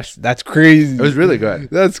 That's crazy. It was really good.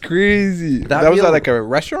 That's crazy. That was at like a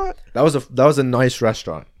restaurant? That was a nice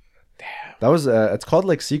restaurant. Damn. That was it's called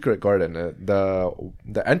like Secret Garden.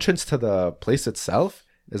 The entrance to the place itself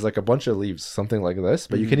is like a bunch of leaves, something like this,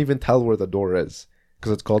 but you can't even tell where the door is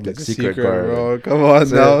because it's called like Secret Garden. Bro. Come on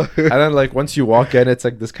now. And then like once you walk in, it's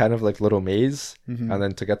like this kind of like little maze, and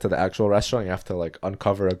then to get to the actual restaurant, you have to like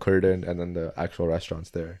uncover a curtain, and then the actual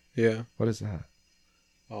restaurant's there. Yeah. What is that?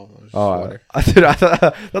 Oh, no, just Oh, water. I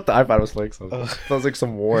thought the iPad was like something. That was like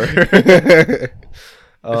some war.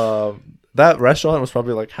 That restaurant was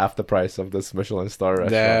probably like half the price of this Michelin star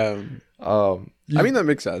restaurant. Damn. I mean, that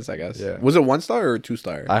makes sense, I guess. Yeah. Was it 1 star or 2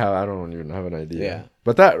 star? I don't even have an idea. Yeah.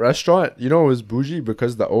 But that restaurant, it was bougie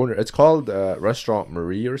because the owner, it's called Restaurant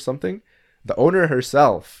Marie or something. The owner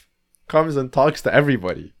herself comes and talks to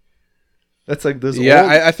everybody. That's like this.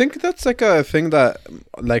 Yeah, I think that's like a thing that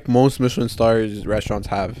like most Michelin stars restaurants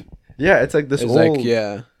have. Yeah, it's like this It's old like,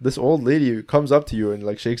 yeah. this old lady comes up to you and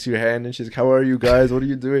like shakes your hand and she's like, "How are you guys? What are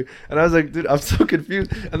you doing?" And I was like, "Dude, I'm so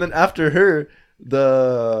confused." And then after her,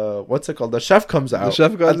 the chef comes out. The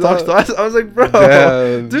chef comes and talks out. to us. I was like, "Bro,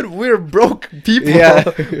 Damn. dude, we're broke people. Yeah.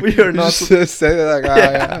 We are not." Just say that, like,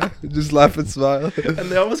 yeah. Just laugh and smile. And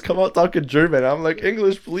they always come out talking German. I'm like,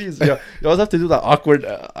 "English, please." Yeah, you always have to do that awkward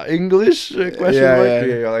English question mark. Yeah.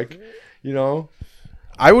 You're like,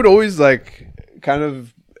 I would always like kind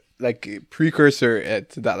of like precursor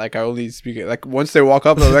it to that. Like I only speak it like once they walk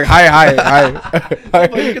up, I'm like, hi.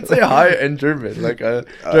 Well, you can say hi in German, like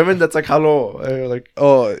German that's like hello, like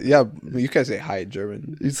Oh yeah, you can't say hi in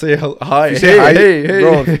German. you say hi, If you say hi, hey,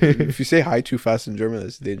 bro. If you say hi too fast in German,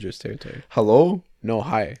 it's dangerous territory. hello, No,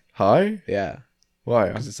 hi. hi. Yeah, Why?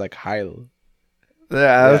 because it's like heil.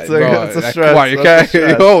 Yeah, that's bro, like, that's a stress. Come on, you That's a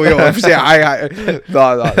can't. stress. Yo, if you say hi. No,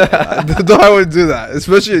 I wouldn't do that.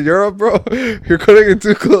 Especially in Europe, bro. You're cutting it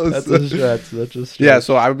too close. That's a stress. That's a stress. Yeah,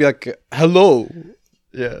 so I would be like, hello.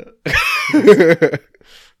 Yeah.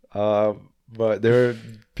 But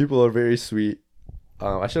people are very sweet.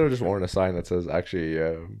 I should have just worn a sign that says actually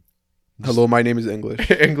Hello, my name is English.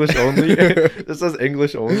 English only. It says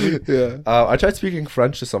English only. Yeah. I tried speaking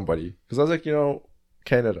French to somebody because I was like,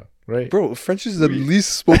 Canada, right? Bro, French is the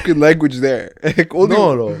least spoken language there. Like, only,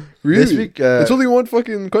 No. Really? They speak. it's only one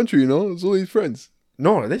fucking country, It's only France.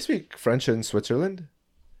 No, they speak French in Switzerland.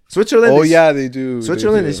 Switzerland. Oh, yeah, they do.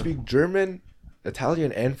 Switzerland. They do. speak German,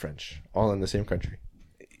 Italian, and French, all in the same country.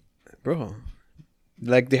 Bro.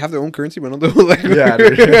 Like, they have their own currency, but not their own language. Yeah,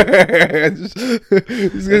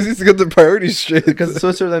 These guys need to get their priorities straight. Because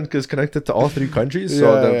Switzerland is connected to all 3 countries.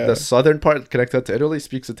 So Yeah. the southern part connected to Italy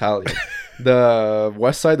speaks Italian. The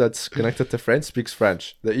west side that's connected to France speaks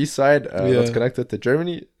French. The east side that's connected to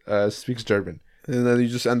Germany speaks German. And then you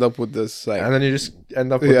just end up with this, like... And then you just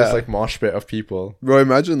end up with this like mosh pit of people. Bro,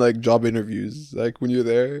 imagine, like, job interviews. Like, when you're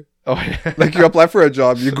there. Oh, yeah. Like, you apply for a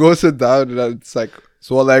job, you go sit down, and it's like...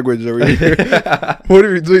 So what language are we here? What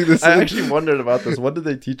are we doing this I in? actually wondered about this. What did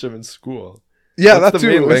they teach them in school? Yeah, What's that the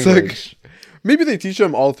main too. It's language? like maybe they teach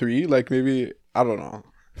them all 3. Like maybe I don't know.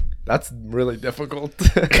 That's really difficult.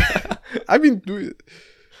 I mean,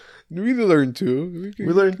 we learn 2. We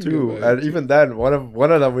learn 2, and even then, one of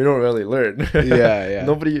them we don't really learn. Yeah.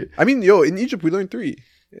 Nobody. I mean, in Egypt we learned 3.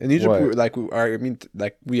 In Egypt,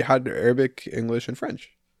 What? we had Arabic, English, and French.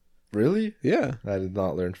 Really? Yeah, I did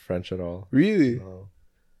not learn French at all. really. No.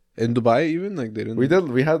 In Dubai, even like they didn't.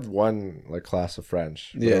 We had one like class of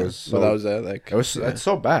French. But Yeah, it was so, but that was like it was yeah. it's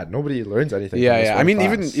so bad. Nobody learns anything. Yeah, from this yeah. I one mean,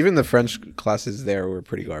 class. even the French classes there were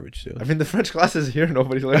pretty garbage too. I mean, the French classes here,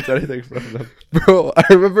 nobody learns anything from them. Bro, I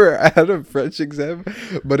remember I had a French exam,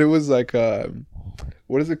 but it was like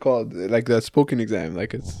what is it called? Like the spoken exam,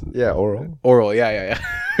 like it's Yeah, oral. oral. Yeah, yeah.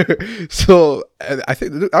 So and I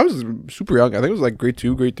think I was super young. I think it was like grade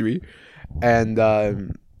 2, grade 3, and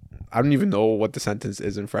I don't even know what the sentence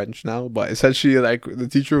is in French now, but essentially, like the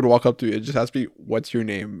teacher would walk up to me and just ask me, "What's your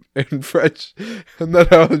name?" in French, and then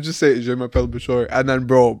I would just say, "Je m'appelle Bouchard," and then,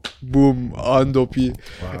 bro, boom, Andopi.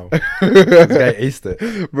 Wow, this guy aced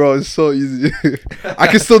it. Bro, it's so easy. I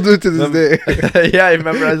can still do it to this day. Yeah, I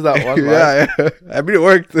memorized that one. Yeah, yeah. I mean, it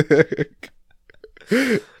worked.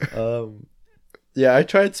 Yeah, I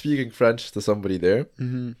tried speaking French to somebody there.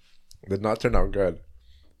 Mm-hmm. Did not turn out good.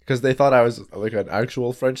 Because they thought I was like an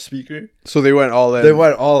actual French speaker. So they went all in. They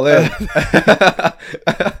went all in.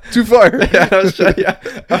 Too far. Yeah, I was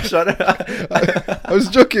trying. I was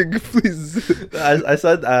joking. Please. I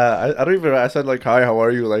said I don't even. I said like, hi, how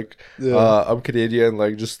are you? Like, Yeah. I'm Canadian.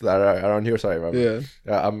 Like, just around here. Sorry, man.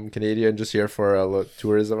 Yeah. I'm Canadian, just here for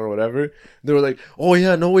tourism or whatever. They were like, oh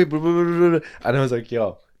yeah, no way, blah, blah, blah, blah, blah. And I was like,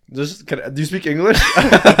 yo. Do you speak English?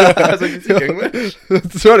 I was like, you speak English?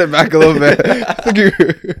 Let's run it back a little bit. I think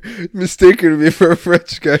you're mistaking me for a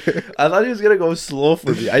French guy. I thought he was gonna go slow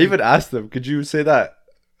for me. I even asked him, could you say that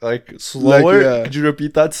like slower? Like, yeah. Could you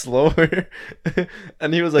repeat that slower?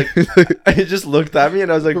 And he was like, he just looked at me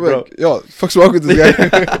and I was like, I'm bro, like, yo, fuck's wrong with this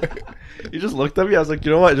guy? he just looked at me. I was like,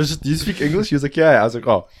 you know what? Do you speak English? He was like, yeah. I was like,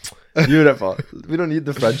 oh, beautiful. We don't need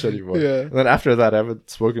the French anymore. Yeah. And then after that, I haven't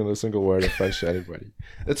spoken a single word of French to anybody.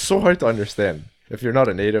 It's so hard to understand if you're not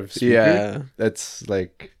a native speaker. Yeah. It's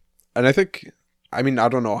like, And I think, I mean, I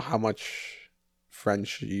don't know how much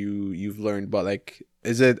French you've learned, but like,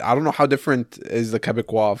 is it? I don't know how different is the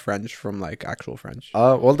Quebecois French from like actual French.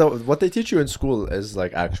 well, what they teach you in school is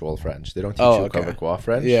like actual French. They don't teach you Quebecois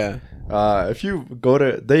French. Yeah, If you go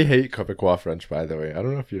to, they hate Quebecois French, by the way. I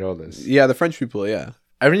don't know if you know this. yeah, the French people, yeah.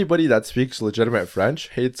 Everybody that speaks legitimate French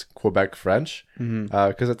hates Quebec French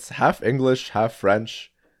because it's half English, half French.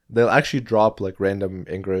 They'll actually drop like random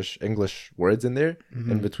English words in there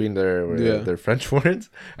in between their French words,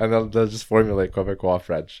 and they'll just formulate Quebecois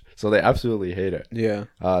French. So they absolutely hate it. Yeah.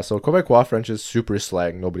 So Quebecois French is super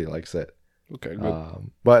slang. Nobody likes it. Okay,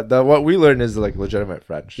 good. But what we learn is like legitimate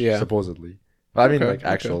French, supposedly. I mean, like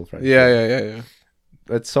actual French. Yeah.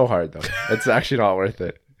 It's so hard though. It's actually not worth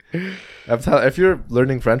it. If you're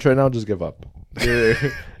learning French right now, just give up.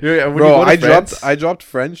 Bro, I dropped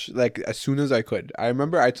French like as soon as I could. I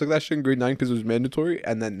remember I took that shit in grade 9 because it was mandatory,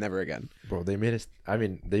 and then never again. Bro, they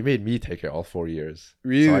made me take it all 4 years.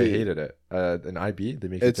 Really? So I hated it. In IB, they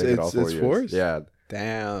make you take it all 4 years. Forced? Yeah.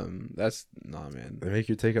 Damn, that's man. They make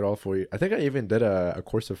you take it all 4 years. I think I even did a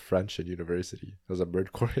course of French at university. It was a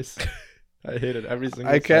bird course. I hated every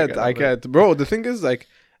single. I can't, bro. The thing is, like,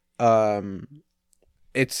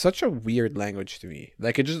 it's such a weird language to me.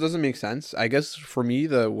 Like, it just doesn't make sense. I guess for me,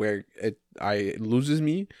 it loses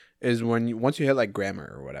me is once you hit like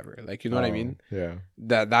grammar or whatever. Like, you know what I mean? Yeah.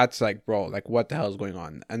 That's like, bro, like what the hell is going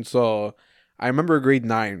on? And so I remember grade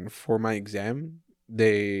 9 for my exam,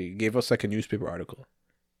 they gave us like a newspaper article,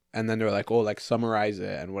 and then they were like, oh, like summarize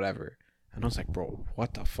it and whatever. And I was like, bro,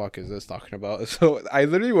 what the fuck is this talking about? So what I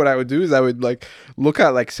would do is I would like look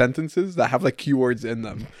at like sentences that have like keywords in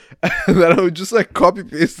them. And then I would just like copy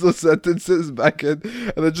paste those sentences back in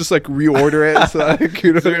and then just like reorder it. So, like,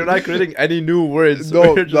 you know, So you're not creating any new words.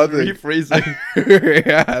 No, you're just nothing. rephrasing.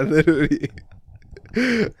 Yeah, literally.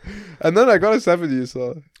 And then I got a 70,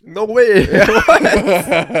 so. No way.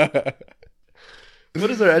 Yeah. What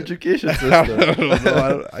is our education system? I don't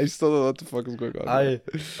know. I still don't know what the fuck is going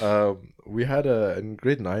on. We had in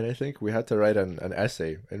grade 9, I think, we had to write an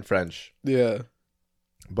essay in French. Yeah.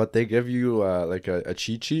 But they give you like a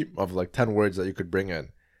cheat sheet of like 10 words that you could bring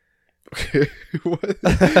in. Okay. What?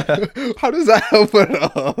 How does that help at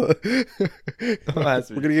all?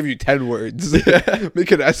 We're gonna give you 10 words.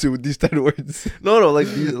 Make an essay with these 10 words. No,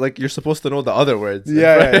 like you're supposed to know the other words.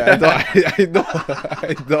 Yeah. I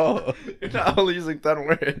know. You're not only using 10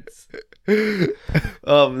 words.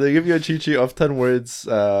 They give you a cheat sheet of 10 words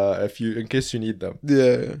in case you need them.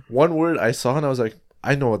 Yeah. One word I saw and I was like,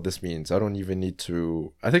 I know what this means. I don't even need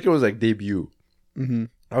to. I think it was like debut. Mm-hmm.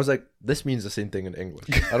 I was like, this means the same thing in English.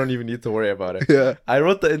 I don't even need to worry about it. Yeah. I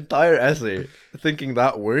wrote the entire essay thinking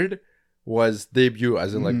that word was debut,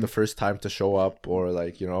 as in like the first time to show up or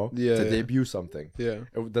like, you know, to debut something. Yeah.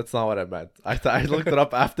 That's not what I meant. I looked it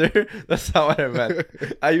up after. That's not what I meant.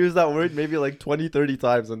 I used that word maybe like 20, 30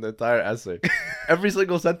 times in the entire essay. Every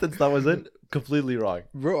single sentence that was in, completely wrong.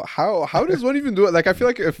 Bro, how does one even do it? Like, I feel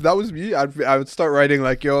like if that was me, I would start writing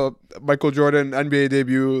like, yo, Michael Jordan NBA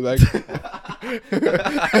debut, like.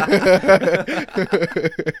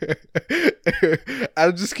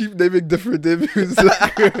 I'll just keep naming different debuts.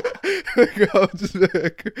 I'll just be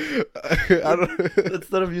like, I don't.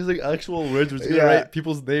 Instead of using actual words, we're just gonna write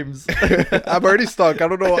people's names. I'm already stuck. I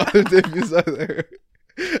don't know what other debuts are there.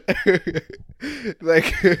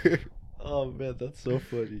 Like. Oh man, that's so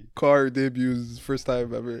funny. Car debuts, first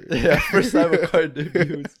time ever. Yeah, first time a car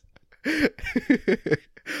debuts.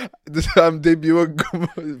 I'm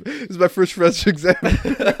debuting. This is my first French exam. My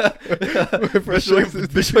first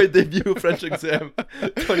Bishoy debut French exam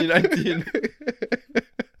 2019.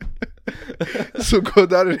 So go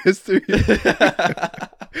down in history.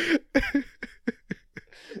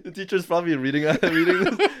 The teacher's probably reading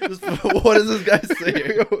this. What is this guy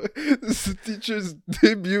saying? This is the teacher's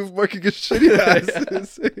debut marking a shitty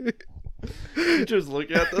ass. Teacher's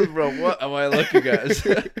looking at this, bro. What am I looking at?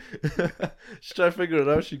 She's trying to figure it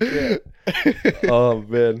out. She can't. Oh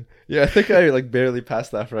man, yeah. I think I like barely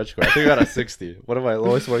passed that French course. I think I got a 60. One of my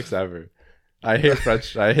lowest marks ever. I hate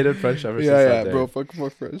French. I hated French ever since that day. Bro. Fuck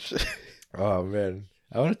French. Oh man.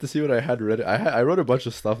 I wanted to see what I had ready. I wrote a bunch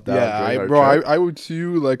of stuff down. Yeah, I would see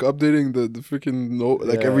you like updating the freaking note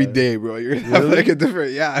like every day, bro. You're gonna have like a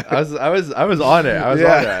different. Yeah, I was on it. I was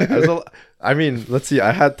on it. I mean, let's see.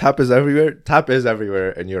 I had tap is everywhere. Tap is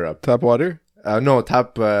everywhere in Europe. Tap water? No,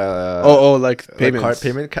 tap. Like payments. Like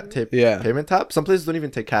payment tap. Some places don't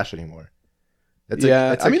even take cash anymore. It's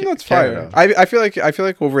I mean that's fire. I feel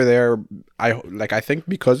like over there, I think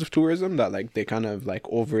because of tourism that like they kind of like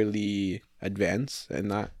overly advance in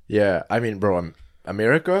that. Yeah, I mean, bro,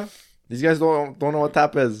 America, these guys don't know what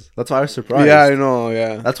tap is. That's why I was surprised. Yeah, I know.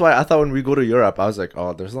 Yeah, that's why I thought when we go to Europe, I was like,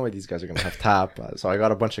 oh, there's no way these guys are gonna have tap. So I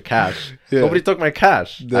got a bunch of cash. Nobody took my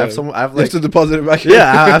cash. Yeah. I have like to deposit it back in.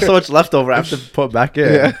 Yeah, I have so much leftover. I have to put back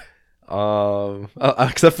in. Yeah.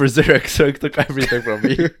 Except for Zurich. Zurich took everything from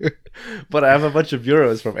me. But I have a bunch of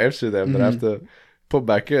euros from Amsterdam that I have to put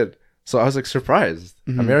back in. So I was like surprised.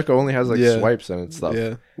 America only has like swipes and stuff.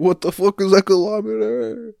 Yeah. What the fuck is a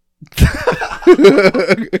kilometer?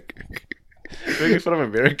 Making fun of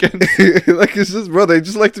Americans. Like it's just, bro, they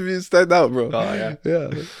just like to be stand out, bro. Oh yeah.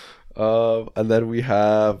 Yeah. And then we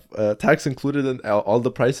have tax included in all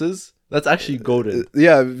the prices. That's actually goated.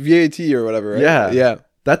 Yeah, VAT or whatever, right? Yeah.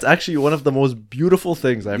 That's actually one of the most beautiful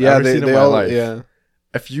things I've ever seen in my life. Yeah.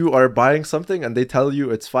 If you are buying something and they tell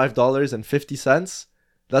you it's $5.50,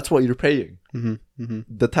 that's what you're paying.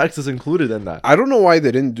 The tax is included in that. I don't know why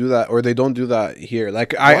they didn't do that, or they don't do that here.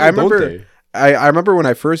 Like I remember, I remember when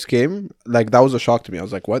I first came, like that was a shock to me. I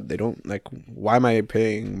was like, "What? They don't like? Why am I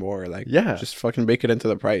paying more? Like, just fucking bake it into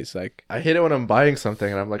the price." Like, I hate it when I'm buying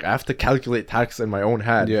something and I'm like, I have to calculate tax in my own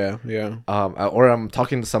head. Yeah. Or I'm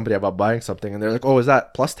talking to somebody about buying something and they're like, "Oh, is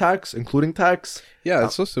that plus tax, including tax?" Yeah,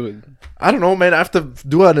 it's so stupid. I don't know, man. I have to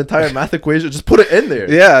do an entire math equation. Just put it in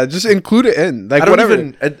there. Yeah, just include it in. Like, whatever.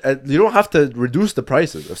 You don't have to reduce the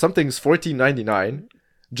prices. If something's $14.99,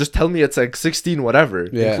 just tell me it's like 16 whatever,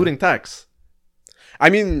 including tax. I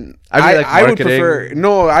mean I would prefer.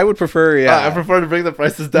 No, I would prefer. Yeah, I prefer to bring the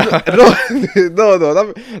prices down.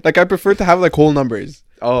 No. Like I prefer to have like whole numbers.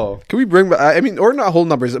 Oh, can we bring? I mean, or not whole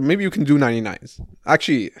numbers. Maybe you can do 99s.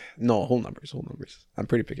 Actually, no, whole numbers. I'm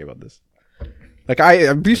pretty picky about this. Like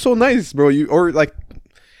I'd be so nice, bro. You or like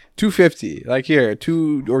 $2.50. Like here,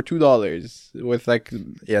 $2 with like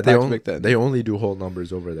they only do whole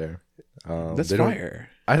numbers over there. That's fire.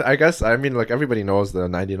 I guess, I mean, like everybody knows the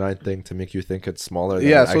 99 thing to make you think it's smaller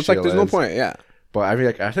than so it's like there's no point. Yeah, but I mean,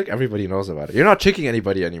 like I think everybody knows about it. You're not tricking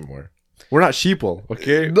anybody anymore. We're not sheeple,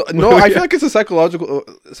 okay? No, I feel like it's a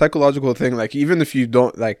psychological thing. Like even if you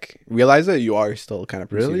don't like realize it, you are still kind of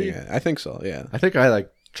perceiving it. I think so. Yeah, I think I like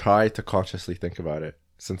try to consciously think about it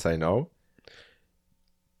since I know.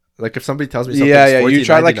 Like if somebody tells me something, you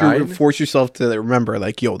try like you force yourself to remember.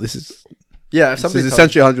 Like, yo, this is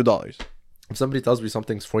essentially $100. If somebody tells me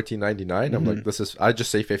something's $14.99, I'm like, I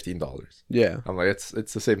just say $15. Yeah, I'm like, it's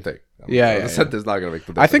the same thing. The cent is not gonna make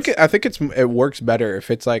the difference. I think it works better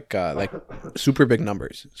if it's like super big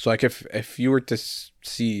numbers. So like if you were to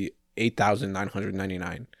see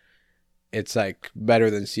 8,999, it's like better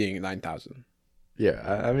than seeing 9,000.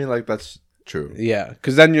 Yeah, I mean like that's true. Yeah,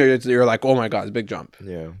 because then you're like, oh my god, it's a big jump.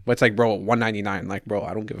 Yeah, but it's like, bro, 199. Like, bro,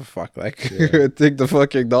 I don't give a fuck. Like, take the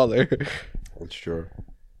fucking dollar. That's true.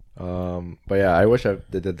 But yeah, I wish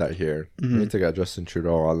they did that here. We Mhm. need to get Justin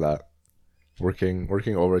Trudeau on that. Working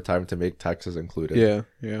overtime to make taxes included. Yeah,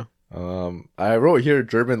 yeah. I wrote here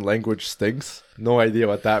German language stinks. No idea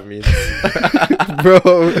what that means. Bro.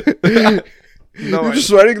 No, You're just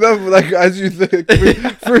writing them like as you think.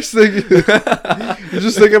 First thing, you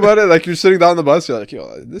just think about it like you're sitting down on the bus. You're like,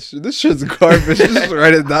 yo, this shit's garbage. Just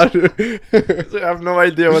write it down. I have no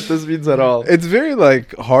idea what this means at all. It's very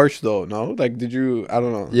like harsh though. No, like did you? I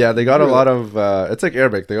don't know. Yeah, they got a lot of. It's like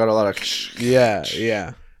Arabic. They got a lot of. Yeah,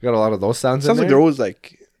 yeah. Got a lot of those sounds. Sounds in like there. they're always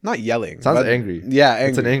like not yelling. Sounds but- angry. Yeah, angry.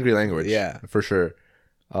 It's an angry language. Yeah. for sure.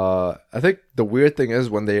 I think the weird thing is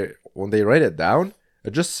when they write it down,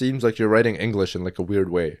 it just seems like you're writing English in like a weird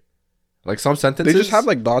way. Like some sentences, They just have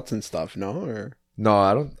like dots and stuff. No, or no,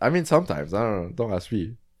 I don't. I mean, sometimes I don't know. Don't ask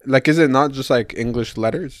me. like is it not just like English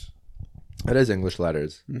letters? It is English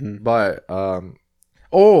letters, Mm-hmm. but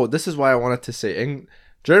oh, this is why I wanted to say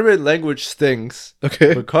German language stinks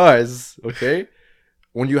Okay. because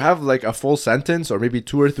when you have like a full sentence or maybe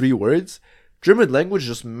 2 or 3 words, German language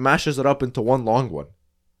just mashes it up into one long one.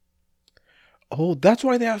 Oh, that's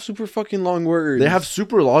why they have super fucking long words. They have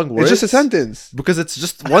super long words. It's just a sentence, because it's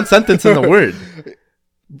just one sentence in the word.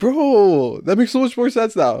 bro. That makes so much more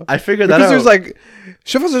sense now. I figured that Because out. there's like,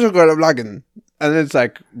 and then it's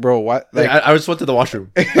like, bro, what? Like, Like, I just went to the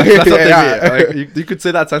washroom. That's what they Yeah. mean. Like, you could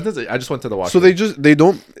say that sentence. I just went to the washroom. so they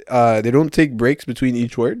don't take breaks between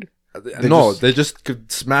each word. They just could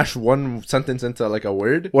smash one sentence into like a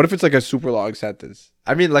word. What if it's like a super long sentence?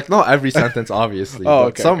 I mean, like not every sentence, obviously. Oh,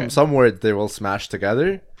 but okay, okay. some words they will smash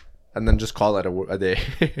together, and then just call it a day.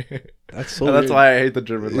 That's so. And that's weird. why I hate the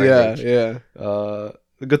German Yeah, language. yeah,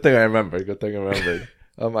 Good thing I remembered.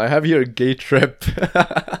 I have here gay trip.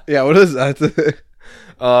 yeah. What is that?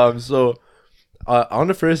 So on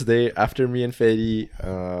the first day after me and Fady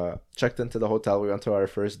checked into the hotel, we went to our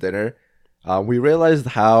first dinner. We realized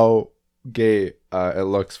how gay it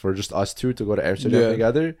looks for just us two to go to Amsterdam Yeah.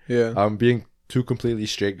 together. Yeah. Being two completely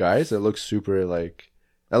straight guys, it looks super like.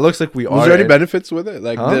 It looks like we are. Was there any benefits with it?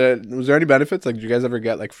 Like, Huh? was there any benefits? Like, did you guys ever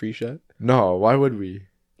get like free shit? No, why would we?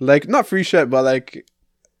 Like, not free shit, but like,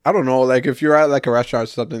 I don't know. Like, if you're at like a restaurant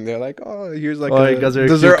or something, they're like, oh, here's like Oh, a you guys are a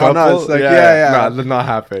dessert cute on couple? us. Like, yeah. Nah, that did not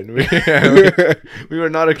happen. We were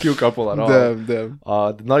not a cute couple at all. Damn.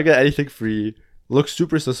 Did not get anything free. Looked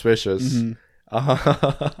super suspicious. Mhm.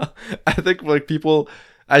 I think like people.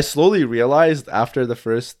 I slowly realized after the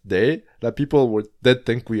first day that people did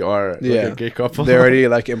think we are like Yeah. a gay couple. They already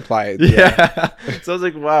like implied. Yeah. So I was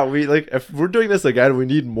like, wow, we like if we're doing this again, we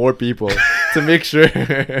need more people to make sure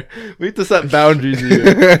we need to set boundaries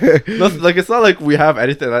here. Like it's not like we have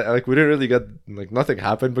anything like we didn't really get like nothing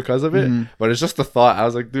happened because of it, Mhm. but it's just the thought. I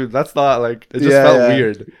was like, dude, that's not like it just Yeah, felt yeah.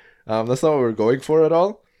 weird. That's not what we're going for at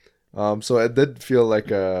all. So it did feel like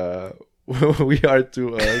we are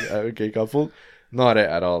two a gay couple. Not it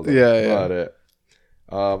at all. Though. Yeah. Not it.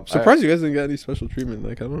 Surprised you guys didn't get any special treatment.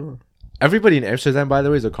 Like, I don't know. Everybody in Amsterdam, by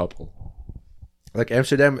the way, is a couple. Like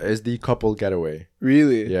Amsterdam is the couple getaway.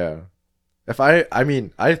 Really? Yeah. If I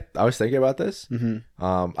was thinking about this. Mm-hmm.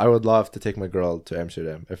 I would love to take my girl to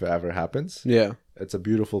Amsterdam if it ever happens. Yeah. It's a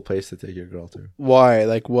beautiful place to take your girl to. Why?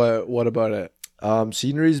 Like, what about it?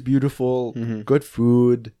 Scenery is beautiful. Mhm. Good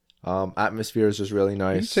food. Atmosphere is just really You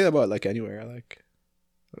can nice. say that about like anywhere. Like,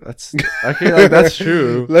 That's okay. Like, that's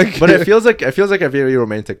true. Like, But it feels like a very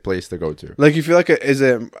romantic place to go to. like you feel like is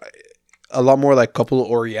it a lot more like couple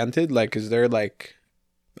oriented? Like, is there like,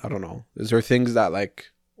 I don't know, is there things that like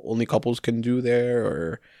only couples can do there,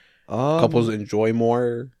 or couples enjoy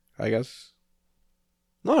more? I guess.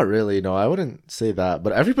 Not really. No, I wouldn't say that.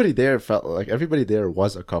 But everybody there felt like everybody there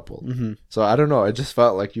was a couple. Mm-hmm. So I don't know. It just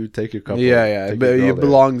felt like you take your couple. Yeah, take but your girl it there.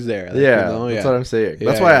 belongs there. Like, Yeah, you know? that's Yeah. what I'm saying.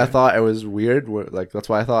 That's Yeah, why yeah. I thought it was weird. Like that's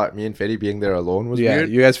why I thought me and Fetty being there alone was Yeah, weird.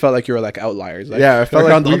 you guys felt like you were like outliers. Like, Yeah, I felt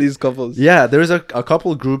like around all we- these couples. Yeah, there was a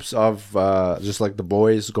couple groups of just like the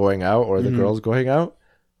boys going out or the Mhm. girls going out,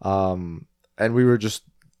 and we were just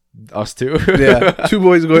us two. Yeah, two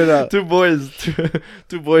boys going out. two boys,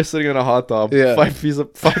 two boys sitting in a hot tub. Yeah. 5 feet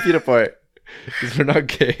apart. Because we're not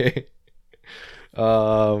gay.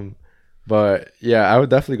 But yeah, I would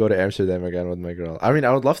definitely go to Amsterdam again with my girl. I mean,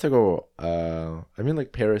 I would love to go. I mean,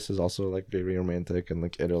 like Paris is also like very romantic, and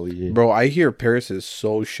like Italy. Bro, I hear Paris is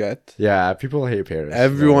so shit. Yeah, people hate Paris.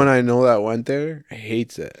 Everyone Like, I know that went there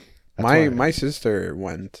hates it. That's why. My sister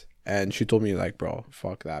went and she told me like, bro,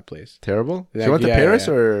 fuck that place. terrible. She Like, went to yeah, Paris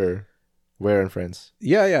yeah. or where in France?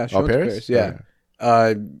 Yeah, she Oh, went to Paris.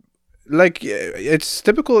 Yeah. Like it's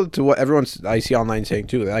typical to what I see online saying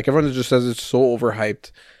too. Like everyone just says it's so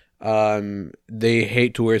overhyped. They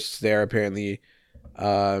hate tourists there apparently.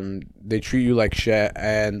 They treat you like shit,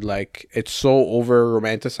 and like it's so over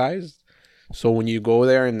romanticized. So when you go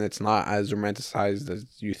there and it's not as romanticized as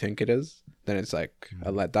you think it is, then it's like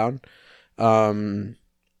a letdown.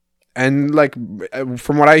 And like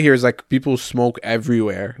from what I hear is like people smoke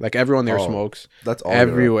everywhere. Like everyone there smokes. That's all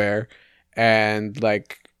everywhere. And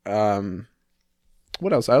like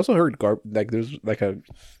what else? I also heard like there's like a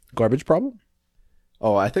garbage problem.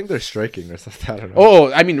 Oh, I think they're striking or something. I don't know.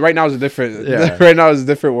 Oh, I mean, right now is a different. Yeah. Right now is a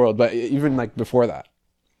different world, but even like before that.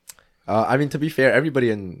 I mean, to be fair, everybody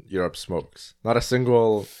in Europe smokes. Not a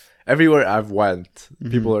single. Everywhere I've went,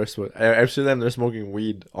 people are smoking. Amsterdam, they're smoking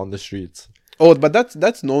weed on the streets. Oh, but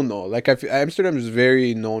that's known though. Like Amsterdam is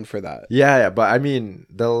very known for that. Yeah, but I mean,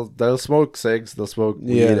 they'll smoke cigs, they'll smoke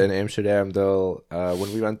weed in Amsterdam. They'll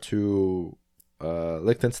when we went to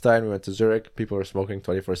Liechtenstein, we went to Zurich, people were smoking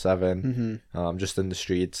 24/7, just in the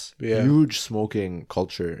streets. Yeah. Huge smoking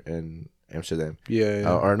culture in Amsterdam.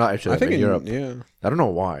 Yeah. Or not Amsterdam, I think in Europe. Yeah. I don't know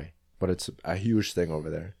why, but it's a huge thing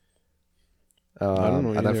over there. I don't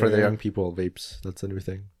know. And then for the young people, vapes. That's a new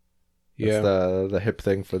thing. That's the hip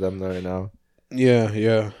thing for them right now.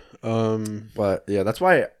 Yeah. But yeah, that's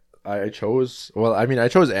why I chose. Well, I mean, I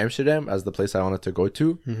chose Amsterdam as the place I wanted to go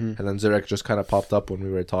to, and then Zurich just kind of popped up when we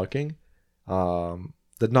were talking.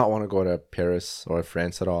 Did not want to go to Paris or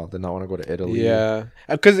France at all. Did not want to go to Italy. Yeah,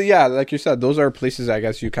 because like you said, those are places I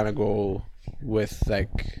guess you kind of go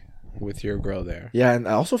with your girl there. Yeah, and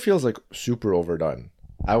it also feels like super overdone.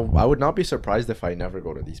 I would not be surprised if I never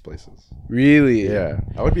go to these places. Really? Yeah,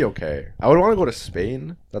 I would be okay. I would want to go to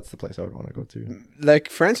Spain. That's the place I would want to go to. Like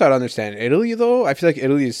France, I'd understand. Italy, though, I feel like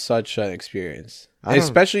Italy is such an experience,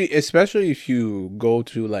 especially if you go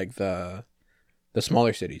to like the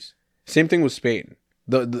smaller cities. Same thing with Spain.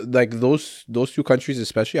 The like those two countries,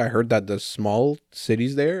 especially. I heard that the small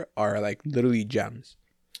cities there are like literally gems.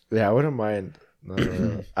 Yeah, I wouldn't mind.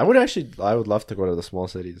 I would love to go to the small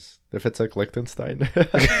cities. If it's like Liechtenstein,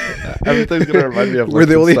 everything's gonna remind me of where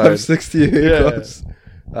they only have 68 clubs.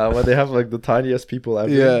 When they have like the tiniest people ever.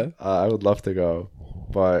 Yeah, I would love to go,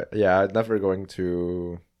 but yeah, never going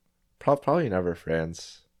to. Probably never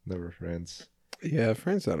France. Never France. Yeah,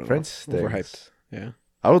 France. I don't know. France stinks. Overhyped. Yeah.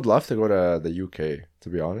 I would love to go to the UK. To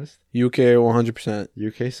be honest. UK 100%.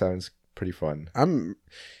 UK sounds pretty fun. To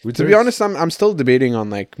be honest, I'm still debating on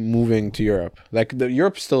like moving to Europe. Like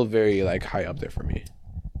Europe's still very like high up there for me.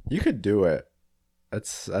 You could do it. I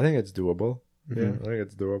think it's doable. Yeah, I think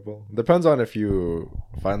it's doable. Depends on if you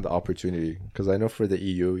find the opportunity. Because I know for the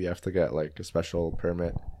EU, you have to get like a special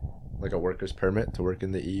permit, like a worker's permit to work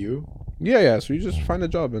in the EU. Yeah. So you just find a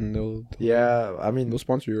job and they'll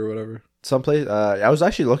sponsor you or whatever. Someplace. I was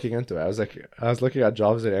actually looking into it. I was looking at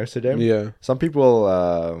jobs in Amsterdam. Yeah. Some people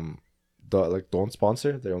don't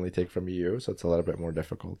sponsor. They only take from EU, so it's a little bit more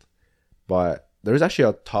difficult. But there's actually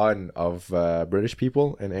a ton of British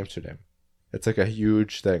people in Amsterdam. It's like a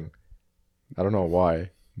huge thing. I don't know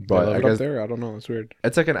why, but I guess up there. I don't know. It's weird.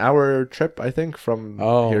 It's like an hour trip, I think, from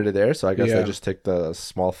here to there. So I guess they just take the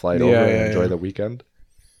small flight over and enjoy the weekend,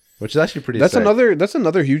 which is actually pretty. That's sick. That's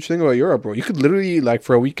another huge thing about Europe, bro. You could literally like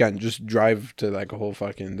for a weekend just drive to like a whole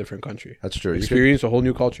fucking different country. That's true. Experience a whole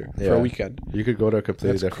new culture for a weekend. You could go to a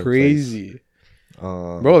completely different crazy.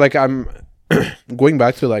 Bro, like I'm going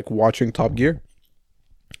back to like watching Top Gear.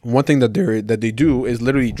 One thing that they do is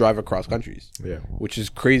literally drive across countries. Yeah, which is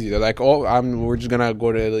crazy. They're like, we're just gonna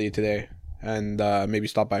go to Italy today, and maybe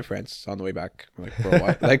stop by France on the way back. I'm like, bro,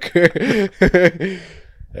 what? Like,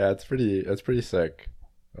 yeah, it's pretty sick.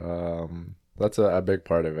 That's a big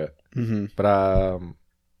part of it. Mm-hmm. But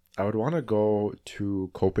I would want to go to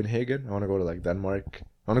Copenhagen. I want to go to like Denmark.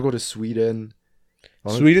 I want to go to Sweden.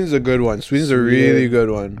 Sweden's a good one. Sweden's a really good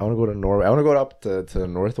one. I want to go to Norway. I want to go up to the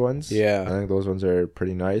north ones. Yeah. I think those ones are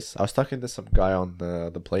pretty nice. I was talking to some guy on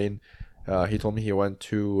the plane. He told me he went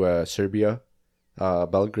to Serbia,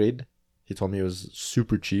 Belgrade. He told me it was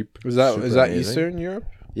super cheap. Is that Eastern Europe?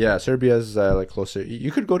 Yeah, Serbia's like closer.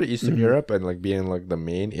 You could go to Eastern Europe and like be in like the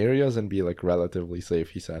main areas and be like relatively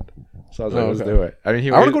safe, he said. So I was like, let's do it. I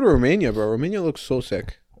mean, I want to go to Romania, bro. Romania looks so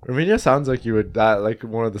sick. Romania sounds like you would like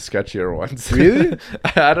one of the sketchier ones. Really?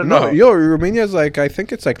 I don't know. Yo, Romania's like, I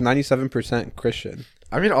think it's like 97% Christian.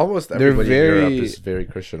 I mean, almost everybody in Europe is very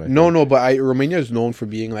Christian. I think. No, but Romania is known for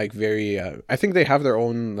being like very. I think they have their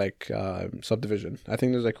own like subdivision. I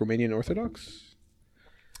think there's like Romanian Orthodox.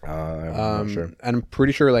 I'm not sure. And I'm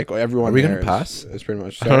pretty sure like everyone. Are we gonna pass? It's pretty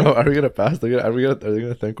much. I don't know. Are we gonna pass? Are they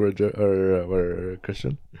gonna think we're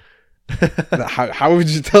Christian? How would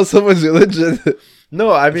you tell someone's religion?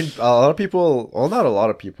 No, I mean a lot of people. Well, not a lot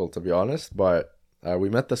of people, to be honest. But we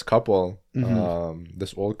met this couple,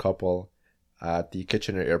 this old couple. at the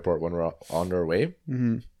Kitchener airport when we're on our way,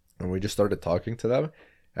 Mm-hmm. and we just started talking to them,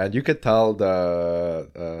 and you could tell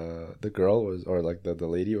the girl was, or like the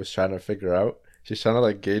lady was trying to figure out. She's trying to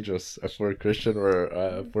like gauge us if we're Christian or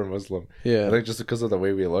if we're Muslim. Yeah. I think just because of the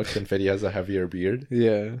way we look, and Fedi has a heavier beard.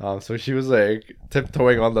 Yeah. So she was like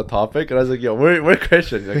tiptoeing on the topic, and I was like, "Yo, we're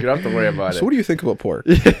Christian. Like, you don't have to worry about it." So what do you think about pork?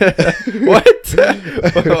 What?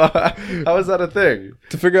 How is that a thing?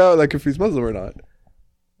 To figure out like if he's Muslim or not.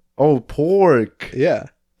 Oh, pork. Yeah.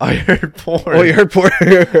 I heard pork. Oh, you heard pork.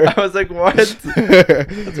 I was like, what?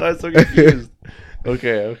 That's why I was so confused.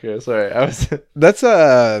 Okay, sorry. That's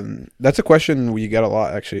a question we get a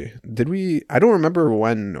lot, actually. Did we? I don't remember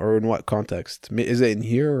when or in what context. Is it in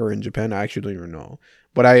here or in Japan? I actually don't even know.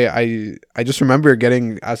 But I just remember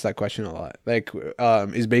getting asked that question a lot. Like,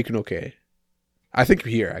 is bacon okay? I think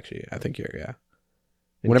here, actually. I think here, yeah.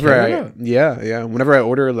 Whenever I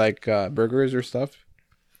order like burgers or stuff,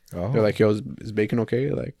 they're like, "Yo, is bacon okay?"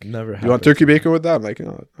 Like, never. You want turkey bacon with that? I'm like,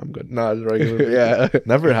 "No, I'm good." No, it's regular bacon. Yeah.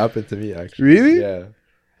 Never happened to me, actually. Really? Yeah.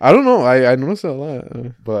 I don't know. I noticed it a lot.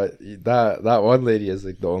 But that one lady is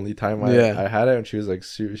like the only time I had it, and she was like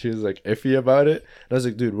iffy about it. And I was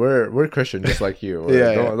like, dude, we're Christian just like you.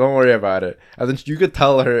 Don't worry about it. And then you could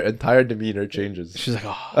tell her entire demeanor changes. She's like,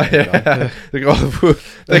 oh, God. Like, oh,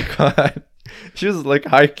 thank God. She was like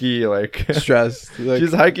high key, like stressed. Like,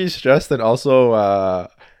 she's high key stressed, and also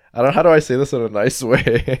I don't know, how do I say this in a nice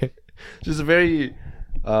way. She's a very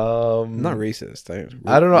not racist.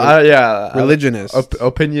 I don't know. Religionist.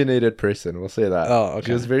 Opinionated person. We'll say that. Oh, okay.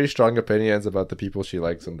 She has very strong opinions about the people she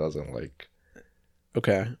likes and doesn't like.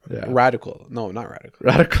 Okay. Yeah. Radical. No, not radical.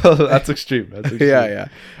 Radical. That's extreme. Yeah.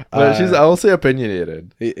 But I will say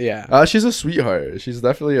opinionated. Yeah. She's a sweetheart. She's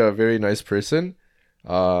definitely a very nice person.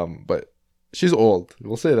 But she's old.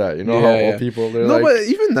 We'll say that. You know how old people, they're like, but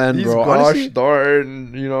even then, bro, gosh honestly,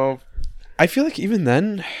 darn, you know. I feel like even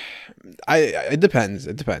then, it depends.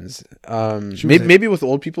 It depends. Maybe with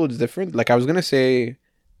old people it's different. Like I was gonna say,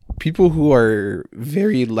 people who are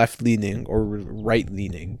very left leaning or right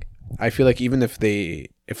leaning, I feel like even if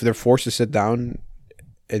they're forced to sit down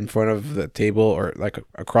in front of the table or like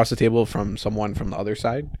across the table from someone from the other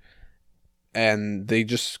side, and they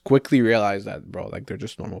just quickly realize that, bro, like they're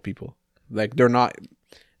just normal people. Like they're not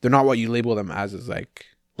what you label them as, is like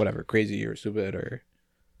whatever, crazy or stupid or.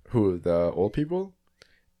 Who, the old people?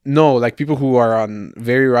 No, like people who are on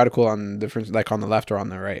very radical on different, like on the left or on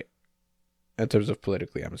the right, in terms of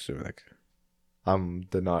politically. I'm assuming like.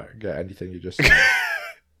 Did not get anything you just said.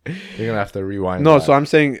 You're gonna have to rewind. No, that. so I'm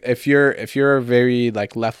saying if you're a very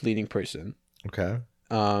like left leaning person, okay,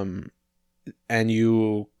 and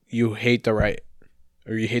you hate the right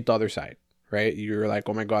or you hate the other side, right? You're like,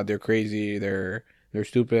 oh my God, they're crazy, they're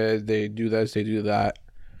stupid, they do this, they do that,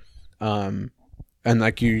 and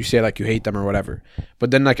like you say like you hate them or whatever, but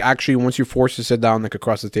then like actually once you're forced to sit down like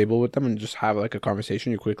across the table with them and just have like a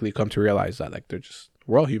conversation, you quickly come to realize that like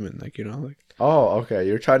we're all human, like, you know, like. Oh, okay.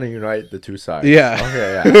 You're trying to unite the two sides. Yeah.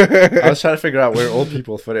 Okay, yeah. I was trying to figure out where old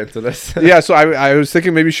people fit into this. Yeah, so I was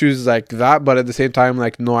thinking maybe she was like that, but at the same time,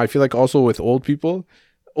 like, no, I feel like also with old people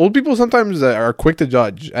sometimes are quick to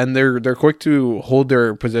judge, and they're quick to hold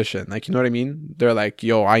their position. Like, you know what I mean? They're like,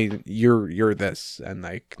 yo, you're this, and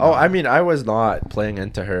like. No. Oh, I mean, I was not playing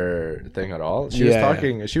into her thing at all. She was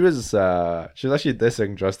talking. She was actually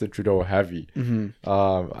dissing Justin Trudeau heavy. Mm-hmm.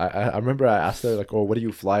 I remember I asked her like, oh, what are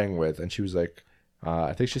you flying with? And she was like,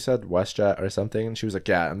 I think she said WestJet or something. And she was like,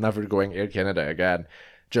 yeah, I'm never going Air Canada again.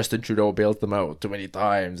 Justin Trudeau bailed them out too many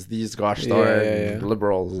times. These gosh darn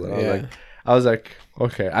liberals. And I was like,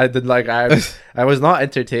 okay. I was not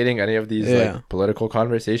entertaining any of these like political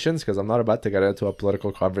conversations, because I'm not about to get into a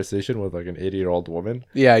political conversation with like an 80-year-old woman.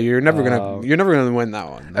 Yeah, you're never gonna win that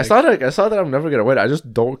one. Like, I saw that I'm never gonna win. I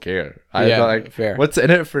just don't care. Fair. What's in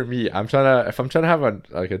it for me? If I'm trying to have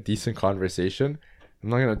a decent conversation, I'm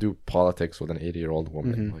not gonna do politics with an 80-year-old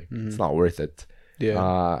woman. Mm-hmm, it's not worth it. Yeah.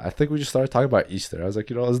 I think we just started talking about Easter. I was like,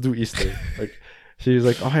 let's do Easter. Like. She was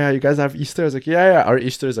like, oh yeah, you guys have Easter? I was like, yeah. Our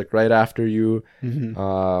Easter is like right after you.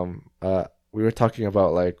 Mm-hmm. We were talking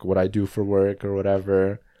about like what I do for work or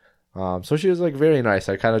whatever. So she was like very nice.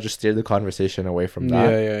 I kind of just steered the conversation away from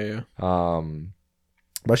that. Yeah.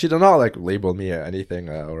 But she did not like label me anything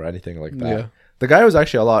or anything like that. Yeah. The guy was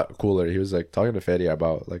actually a lot cooler. He was like talking to Fedi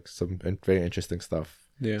about like some very interesting stuff.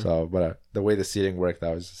 Yeah. So, but the way the seating worked,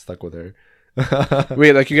 I was stuck with her.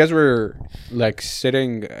 Wait, like you guys were like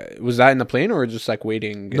sitting, was that in the plane or just like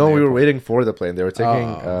waiting? No, we were waiting for the plane. They were taking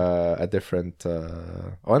a different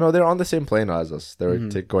oh no, they're on the same plane as us. They were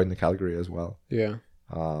going to Calgary as well. Yeah.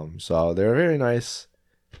 So they were very nice,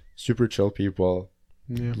 super chill people.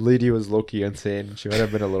 Lady was low-key insane. She might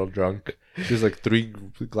have been a little drunk. She was like 3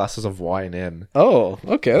 glasses of wine in. Oh,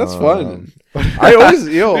 okay, that's fun. I always,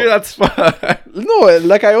 Dude, that's fun. no,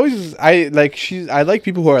 like I like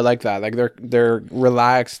people who are like that. Like they're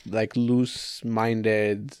relaxed, like loose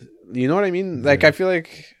minded. You know what I mean? Like I feel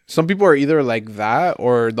like some people are either like that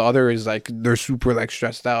or the other is like they're super like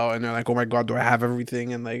stressed out and they're like, oh my god, do I have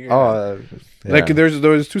everything? And like like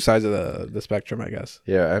there's 2 sides of the spectrum, I guess.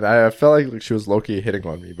 Yeah, and I felt like she was low-key hitting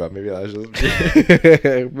on me, but maybe that was just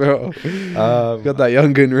me. Bro, got that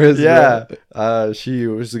young gun wrist. Yeah, she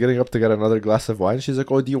was getting up to get another glass of wine. She's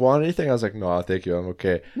like, "Oh, do you want anything?" I was like, "No, thank you, I'm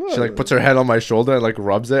okay." She like puts her hand on my shoulder and like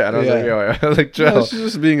rubs it, and I was like, "Yo, like chill." No, she's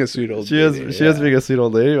just being a sweet old. She is being a sweet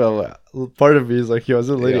old lady. But part of me is like, "Yo, is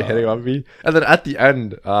a lady hitting on me?" And then at the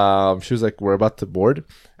end, she was like, "We're about to board."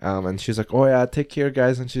 And she's like, "Oh yeah, take care,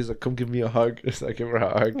 guys." And she's like, "Come give me a hug." So I give her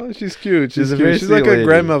a hug. Oh, she's cute. She's like lady. a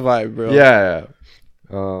grandma vibe, bro. Yeah.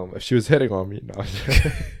 If she was hitting on me, no.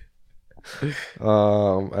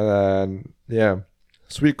 And then yeah,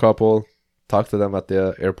 sweet couple. Talk to them at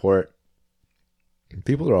the airport.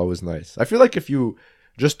 People are always nice. I feel like if you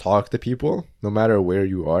just talk to people, no matter where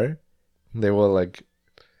you are, they will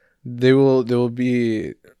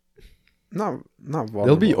be not vulnerable.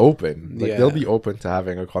 They'll be open. Like they'll Yeah. be open to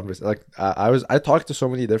having a conversation. Like I talked to so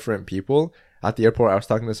many different people at the airport. I was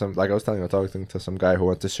talking to some, like I was talking to some guy who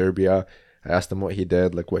went to Serbia. I asked him what he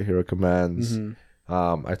did, like what he recommends.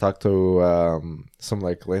 I talked to some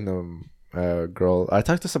like random girl. I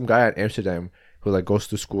talked to some guy in Amsterdam who like goes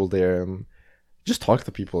to school there and just talk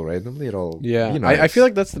to people randomly. It'll be nice. I feel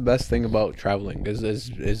like that's the best thing about traveling is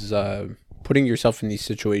putting yourself in these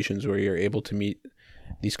situations where you're able to meet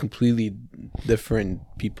these completely different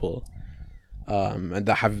people and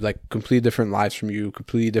that have like completely different lives from you,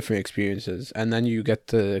 completely different experiences, and then you get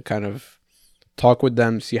to kind of talk with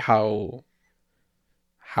them, see how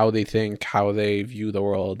they think, how they view the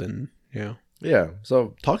world, and yeah.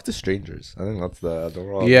 So talk to strangers. I think that's the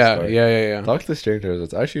moral. yeah. Talk to strangers.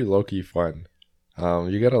 It's actually low key fun.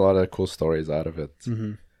 You get a lot of cool stories out of it.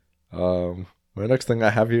 My next thing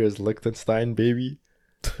I have here is Liechtenstein, baby.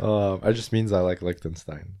 It just means I like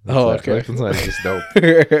Liechtenstein. Okay. Liechtenstein is just dope.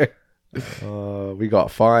 We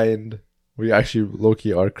got fined. We actually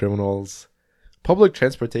low-key are criminals. Public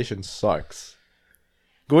transportation sucks.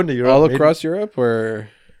 Going to Europe all across Europe, or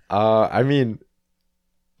I mean,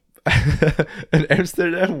 in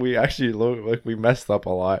Amsterdam we actually we messed up a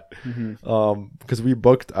lot. Because we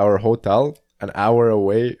booked our hotel an hour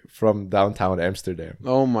away from downtown Amsterdam.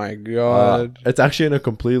 Oh my god. It's actually in a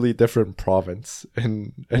completely different province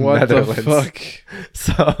in What Netherlands. the fuck?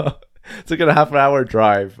 So it's like a half-hour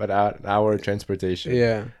drive, an hour transportation.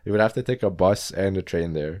 Yeah. You would have to take a bus and a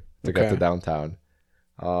train there to get to downtown.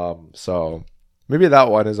 So maybe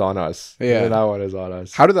that one is on us. Yeah. Maybe that one is on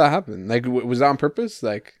us. How did that happen? Like, was that on purpose?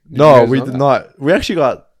 Like, No, we did not. We actually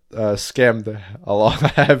got scammed a lot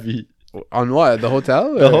heavy. On what? The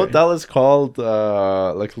hotel? The hotel is called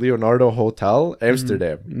like Leonardo Hotel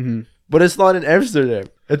Amsterdam, but it's not in Amsterdam.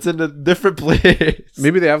 It's in a different place.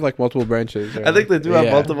 Maybe they have like multiple branches. I think they do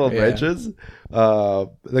have multiple branches.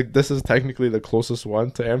 Like this is technically the closest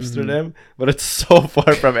one to Amsterdam, but it's so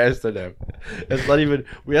far from Amsterdam. It's not even.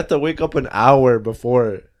 We had to wake up an hour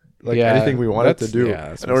before anything we wanted to do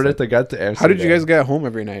in order to get to Amsterdam. How did you guys get home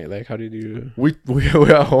every night? Like, how did you? We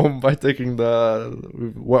went home by taking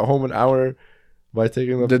we went home an hour by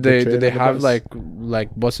taking the. Did they have like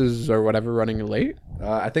buses or whatever running late?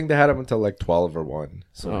 I think they had them until like 12 or 1,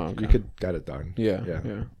 so you could get it done. Yeah.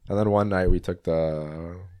 And then one night we took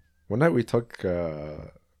the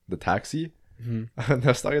taxi. And I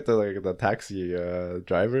was talking to like the taxi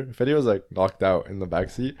driver. Fetty was like knocked out in the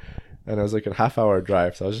backseat. And it was like a half-hour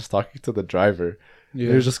drive, so I was just talking to the driver. Yeah.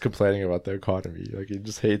 He was just complaining about the economy, like he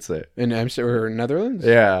just hates it. In Amsterdam or Netherlands?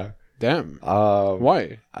 Yeah. Damn.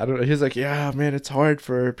 Why? I don't know. He's like, yeah, man, it's hard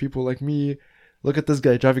for people like me. Look at this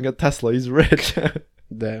guy driving a Tesla. He's rich.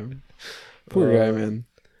 Damn. Poor guy, man.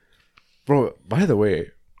 Bro, by the way,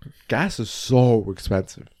 gas is so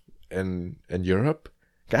expensive in Europe.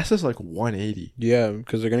 Gas is like 180. Yeah,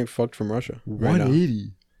 because they're getting fucked from Russia. 180.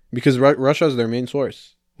 Right, because Russia is their main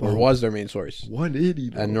source. Or was their main source. 180,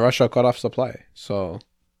 bro. And Russia cut off supply. So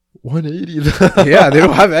 180. Yeah, they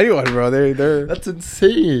don't have anyone, bro. They're That's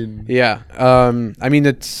insane. Yeah. I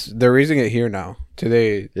mean they're raising it here now.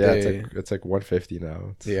 Today. Yeah, it's like 150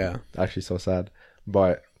 now. It's actually so sad.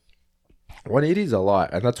 But 180 is a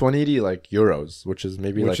lot. And that's 180 like euros, which is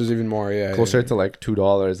maybe which is even more, closer to like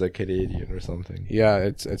 $2 like Canadian or something. Yeah,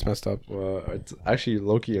 it's messed up. It's actually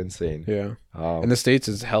low-key insane. Yeah. In the States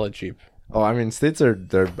it's hella cheap. Oh, I mean, states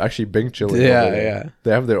they're actually being chilling. Yeah, over there. yeah.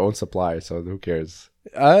 They have their own supply, so who cares?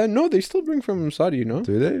 No, they still bring from Saudi, you know?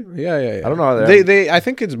 Do they? Yeah, yeah, yeah. I don't know how They I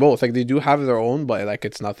think it's both. Like they do have their own, but like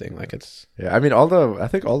it's nothing. Like it's Yeah, I mean, I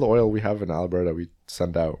think all the oil we have in Alberta we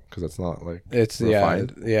send out because it's not like it's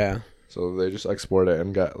refined. yeah. So they just export it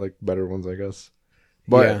and get like better ones, I guess.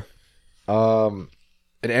 But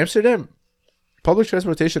in Amsterdam, public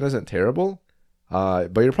transportation isn't terrible.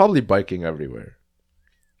 But you're probably biking everywhere.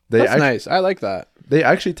 That's nice. I like that. They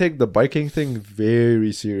actually take the biking thing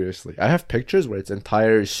very seriously. I have pictures where it's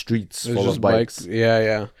entire streets full of bikes. Yeah,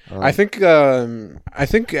 yeah. I think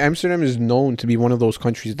Amsterdam is known to be one of those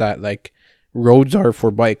countries that like roads are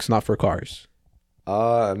for bikes, not for cars.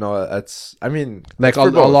 No, that's. I mean, like a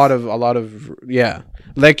lot of yeah.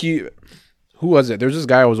 Like who was it? There's this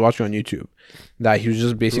guy I was watching on YouTube that he was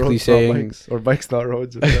just basically roads saying bikes not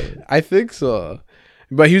roads. Or whatever. I think so.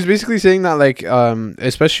 But he was basically saying that like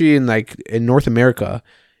especially in North America,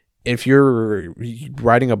 if you're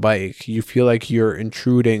riding a bike, you feel like you're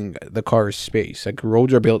intruding the car's space. Like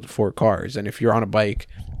roads are built for cars, and if you're on a bike,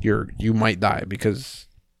 you might die because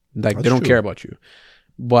like they don't care about you.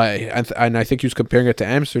 But and I think he was comparing it to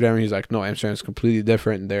Amsterdam. And he's like, no, Amsterdam is completely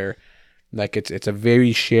different. They're like it's a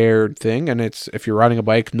very shared thing, and it's if you're riding a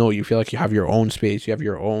bike, no, you feel like you have your own space, you have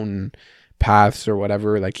your own paths or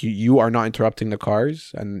whatever. Like you are not interrupting the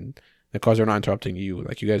cars, and the cars are not interrupting you.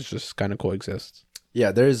 Like you guys just kind of coexist.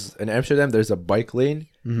 Yeah, in Amsterdam there's a bike lane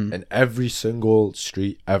in every single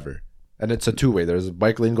street ever, and it's a two-way. There's a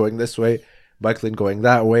bike lane going this way, bike lane going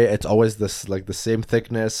that way. It's always this like the same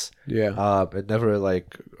thickness. Yeah. It never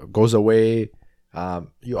like goes away.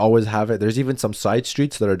 You always have it. There's even some side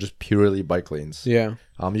streets that are just purely bike lanes. Yeah.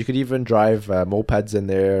 You could even drive mopeds in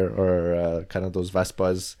there or kind of those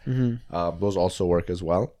Vespas. Those also work as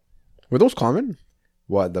well. Were those common?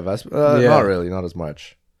 What, the Vespa? Not really, not as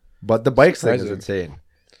much. But the bikes thing is insane.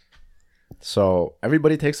 So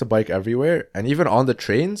everybody takes a bike everywhere, and even on the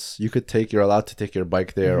trains, you're allowed to take your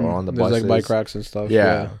bike there or on the buses. There's like bike racks and stuff.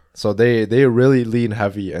 Yeah. So they really lean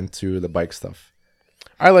heavy into the bike stuff.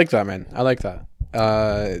 I like that, man. I like that.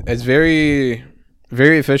 It's very,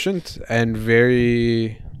 very efficient and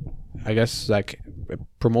very, I guess, like it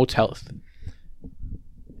promotes health.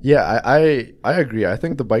 Yeah, I agree. I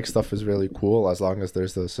think the bike stuff is really cool as long as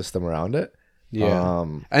there's the system around it. Yeah.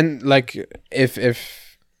 And like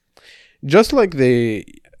if just like they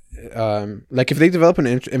like if they develop an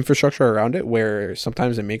infrastructure around it where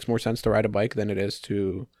sometimes it makes more sense to ride a bike than it is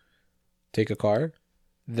to take a car,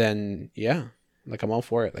 then yeah, like I'm all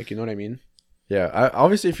for it. Like, you know what I mean? Yeah,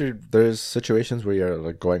 obviously there's situations where you're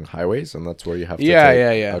like going highways and that's where you have to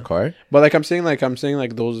take a car. But like I'm saying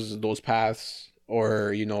like those paths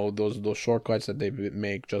or you know those shortcuts that they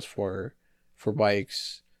make just for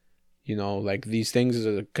bikes, you know, like these things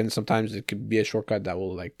can sometimes it could be a shortcut that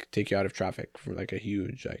will like take you out of traffic for like a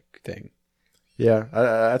huge like thing. Yeah,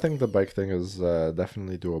 I think the bike thing is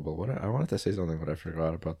definitely doable. I wanted to say something, but I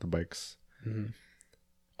forgot about the bikes.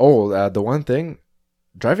 Oh, the one thing.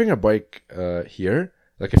 Driving a bike here,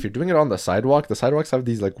 like if you're doing it on the sidewalks have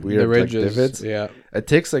these like weird ridges, like, divots. Yeah, it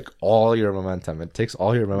takes like all your momentum. It takes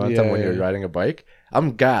all your momentum when you're riding a bike.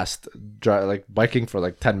 I'm gassed, like biking for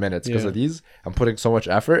like 10 minutes because of these. I'm putting so much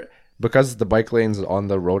effort because the bike lanes on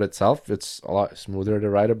the road itself. It's a lot smoother to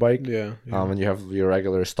ride a bike. Yeah. And you have your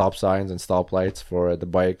regular stop signs and stop lights for the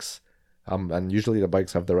bikes. And usually the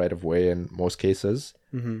bikes have the right of way in most cases.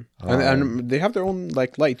 And they have their own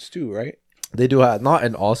like lights too, right? They do have, not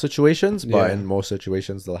in all situations, but in most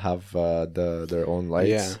situations they'll have their own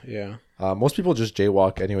lights. Yeah. Most people just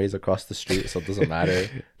jaywalk anyways across the street, so it doesn't matter.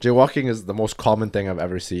 Jaywalking is the most common thing I've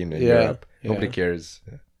ever seen in Europe. Nobody cares.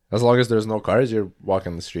 As long as there's no cars, you're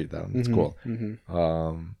walking the street down. It's cool.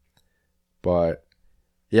 But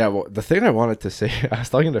yeah, well, the thing I wanted to say, I was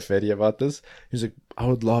talking to Fedi about this. He's like, I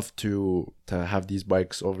would love to have these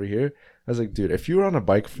bikes over here. I was like, dude, if you were on a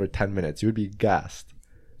bike for 10 minutes, you would be gassed.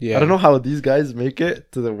 Yeah. I don't know how these guys make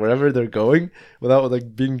it to wherever they're going without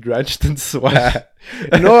like being drenched in sweat.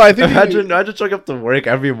 No, I think imagine showing up to work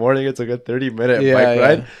every morning. It's like a 30-minute bike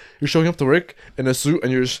ride. You're showing up to work in a suit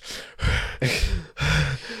and you're just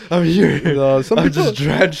I'm here. No, I'm just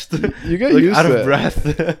drenched. You get like, used out to of breath.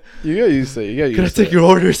 You get used to it. Can I take your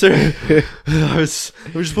order, sir? Let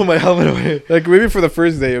me just put my helmet away. Like maybe for the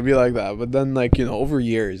first day it'll be like that, but then like, you know, over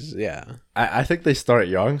years, I think they start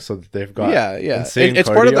young, so that they've got insane it's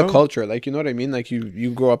cardio. Part of the culture, like, you know what I mean? Like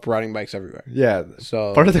you grow up riding bikes everywhere. Yeah,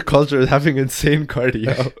 so part of the culture is having insane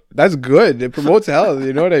cardio. That's good. It promotes health.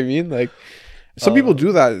 You know what I mean? Like some people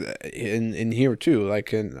do that in here too.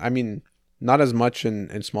 Like I mean, not as much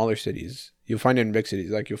in smaller cities. You'll find it in big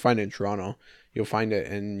cities. Like you'll find it in Toronto. You'll find it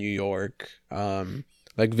in New York.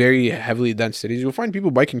 Like very heavily dense cities. You'll find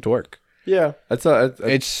people biking to work. Yeah,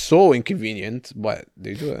 It's so inconvenient, but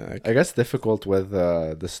they do it. Like, I guess difficult with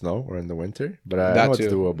the snow or in the winter, but I that know too.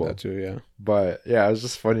 it's doable. That too, yeah. But yeah, it was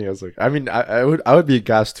just funny. I was like, I mean, I would be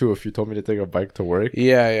gassed too if you told me to take a bike to work.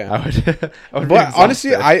 Yeah, yeah. I would be But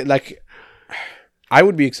honestly, exhausted. I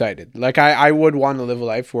would be excited. Like I would want to live a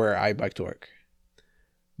life where I bike to work.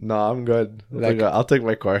 No, I'm good. Like- I'll take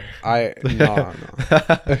my car. No.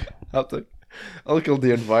 I'll kill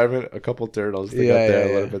the environment. A couple turtles to Yeah, get there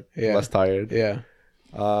yeah, a little bit yeah. less tired. Yeah.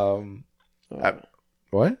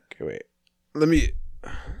 What? Okay, wait. Let me.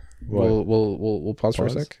 What? We'll pause for a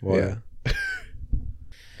Pause? sec. Why? Yeah.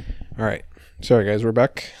 All right. Sorry, guys. We're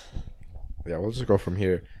back. Yeah, we'll just go from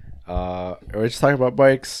here. We're just talking about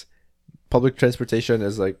bikes. Public transportation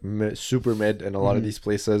is like super mid in a lot of these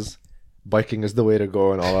places. Biking is the way to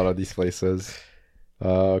go in a lot of these places.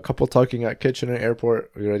 A couple talking at Kitchener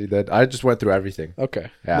Airport. We already did. I just went through everything. Okay.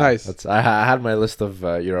 Yeah, Nice. I had my list of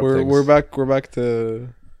Europe things. We're back. We're back to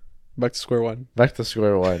square one. Back to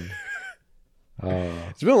square one.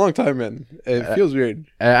 It's been a long time, man. It feels weird.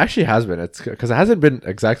 It actually has been. It's because it hasn't been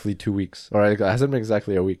exactly 2 weeks, or it hasn't been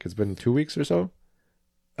exactly a week. It's been 2 weeks or so.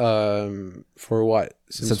 For what?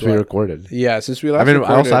 Since we recorded. Yeah, since we last. I mean,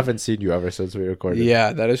 recorded. I also haven't seen you ever since we recorded.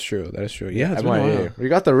 Yeah, that is true. That is true. Yeah, it's been a MIA. while. We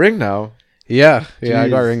got the ring now. Yeah, I got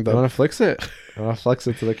Jeez. ringed You up. want to flex it? You want to flex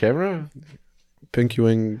it to the camera? Pinky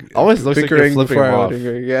wing. Always looks like pinky you're ring flipping before him I off. wedding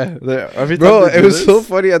ring, yeah. Every time Bro, they it do was so this-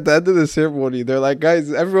 funny at the end of the ceremony. They're like,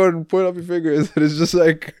 guys, everyone point up your fingers. And it's just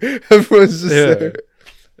like, everyone's just Yeah. there.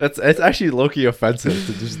 It's actually low-key offensive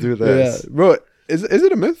to just do this. Yeah. Bro, is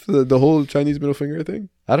it a myth, the whole Chinese middle finger thing?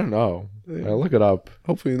 I don't know. Yeah. I'll look it up.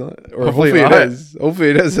 Hopefully not. Or Hopefully hopefully, not. it is. Hopefully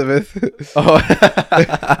it is a myth.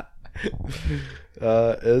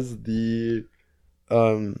 Oh, is the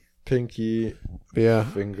pinky Yeah.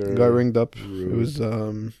 finger Got ringed up. rude? It was,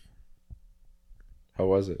 How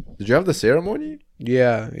was it? Did you have the ceremony?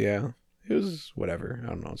 yeah. It was whatever. I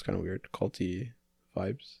don't know. It's kind of weird. Culty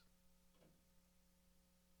vibes.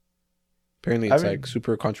 Apparently it's like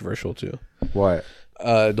super controversial too. Why?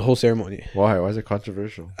 The whole ceremony. Why? Why is it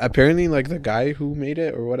controversial? Apparently like the guy who made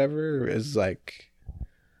it or whatever is like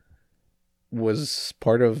was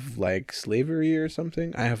part of like slavery or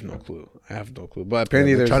something. I have no clue. But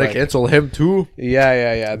apparently They're there's trying like, to cancel him too.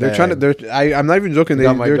 Yeah. They're Dang. trying to. I'm not even joking.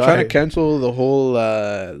 Got my They're trying guy. to cancel the whole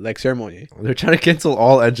like ceremony. They're trying to cancel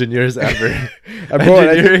all engineers ever. Bro,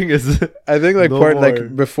 Engineering is. I think like No part more.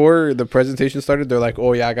 like before the presentation started, they're like,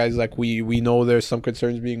 "Oh yeah, guys, like we know there's some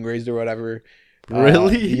concerns being raised or whatever."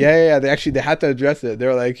 Really? Yeah. They had to address it.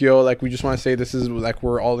 They're like, "Yo, like we just want to say this is like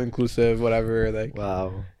we're all inclusive, whatever." Like,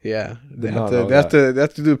 Wow. yeah, they Did have not to. know They have to. They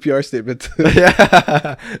have to do a PR statement.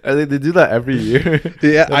 Yeah. I think they do that every year.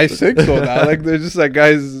 Yeah, I think so. Now, like they're just like,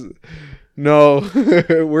 guys, no,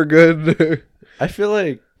 we're good. I feel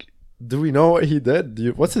like. Do we know what he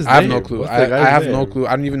did? What's his name? I have no clue. What's the I guy's have no name? clue.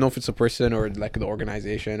 I don't even know if it's a person or like the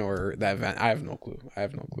organization or the event. I have no clue.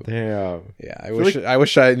 Damn. Yeah, I I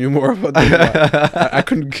wish I knew more about that. But I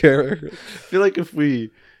couldn't care. I feel like if we,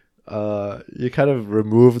 you kind of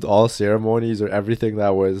removed all ceremonies or everything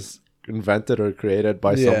that was invented or created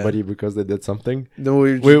by Yeah. somebody because they did something, Then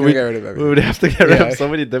we just We- gonna we- get rid of we everything. would have to get rid Yeah. of so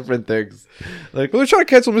many different things. Like, Well, they're trying to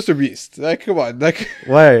cancel Mr. Beast. Like, come on. Like,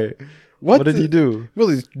 why? what? What did he do?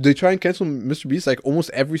 Really? They try and cancel Mr. Beast like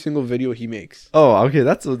almost every single video he makes. Oh, okay,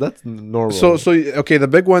 that's normal. So okay, the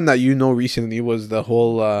big one that you know recently was the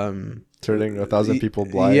whole turning 1,000 people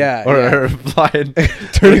blind, Yeah, or yeah. blind,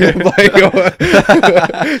 turning them blind.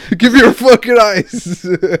 Give me your fucking eyes.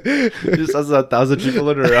 just has 1,000 people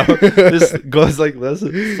in a row. Just goes like this,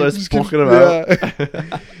 and starts Just keep- poking them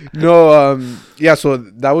out. No, yeah, so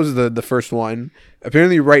that was the first one.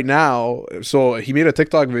 Apparently right now, so he made a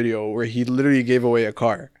TikTok video where he literally gave away a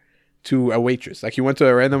car to a waitress. Like he went to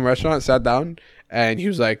a random restaurant, sat down, and he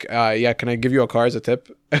was like, yeah, can I give you a car as a tip?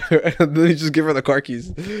 And then he just gave her the car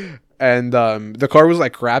keys. And the car was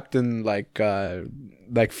like wrapped in like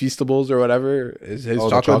Feastables or whatever, his Oh, the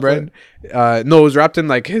chocolate brand. No, it was wrapped in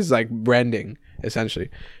like his like branding essentially.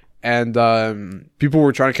 And people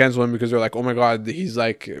were trying to cancel him because they're like, oh my god, he's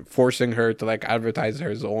like forcing her to like advertise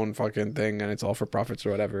his own fucking thing and it's all for profits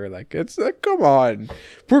or whatever. Like, it's like, come on,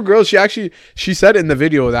 poor girl. She said in the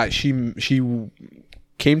video that she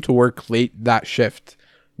came to work late that shift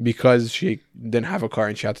because she didn't have a car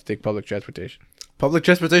and she had to take public transportation. Public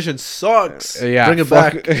transportation sucks. Yeah, Bring it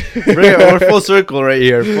fuck. back. Bring it. We're full circle right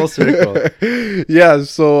here. Full circle. Yeah,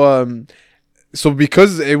 so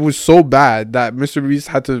because it was so bad that Mr. Beast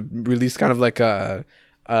had to release kind of like a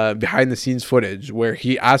behind the scenes footage where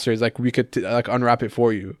he asked her, "Is like we could like unwrap it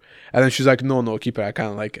for you," and then she's like, "No, keep it. I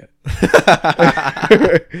kind of like it."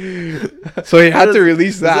 So he had to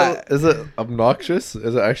release that. Is it obnoxious?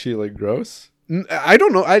 Is it actually like gross? I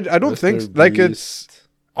don't know. I don't think like it's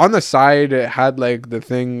on the side. It had like the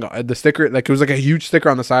thing, the sticker. Like it was like a huge sticker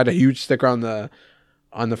on the side, a huge sticker on the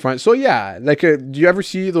front. So yeah, like do you ever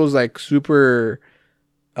see those like super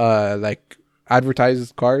like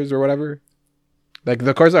advertised cars or whatever? Like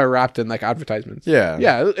the cars that are wrapped in like advertisements. Yeah.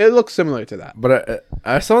 It looks similar to that. But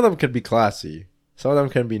some of them can be classy. Some of them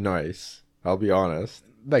can be nice. I'll be honest.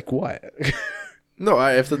 Like what? No,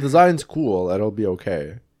 if the design's cool, that'll be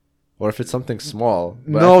okay. Or if it's something small.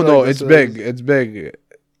 But No, like it's big. It's big.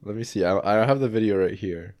 Let me see. I have the video right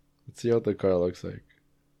here. Let's see what the car looks like.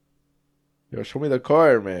 Yo, show me the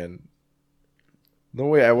car, man. No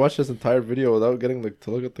way, I watched this entire video without getting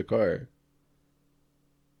to look at the car.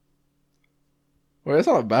 Well, it's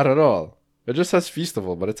not bad at all. It just says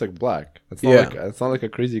Festival, but it's like black. It's not like a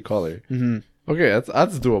crazy color. Mm-hmm. Okay,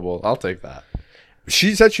 that's doable. I'll take that.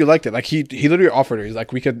 She said she liked it. Like he literally offered her. He's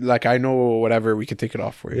like, we could like I know whatever we could take it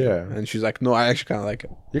off for you. Yeah. And she's like, no, I actually kind of like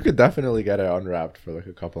it. You could definitely get it unwrapped for like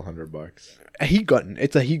a couple $100. A heat gun.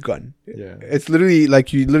 It's a heat gun. Yeah. It's literally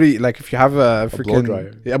like if you have a freaking blow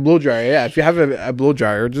dryer. Yeah, a blow dryer. Yeah. If you have a blow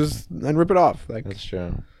dryer, just and rip it off. Like that's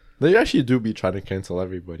true. They actually do be trying to cancel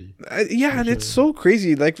everybody. Yeah, and it's so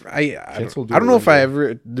crazy. Like I don't know if I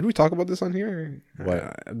ever did. We talk about this on here?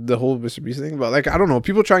 What the whole Mr. Beast thing? But like I don't know.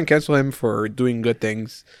 People try and cancel him for doing good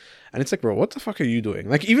things, and it's like, bro, what the fuck are you doing?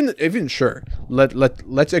 Like even sure,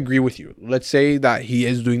 let's agree with you. Let's say that he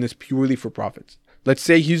is doing this purely for profits. Let's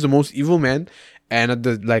say he's the most evil man, and at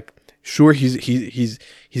the like. Sure, he's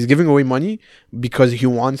giving away money because he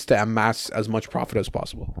wants to amass as much profit as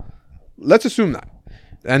possible. Let's assume that.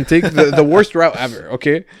 And take the worst route ever,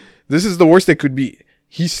 okay? This is the worst it could be.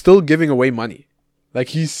 He's still giving away money. Like,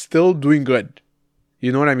 he's still doing good.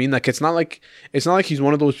 You know what I mean? Like, it's not like he's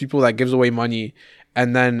one of those people that gives away money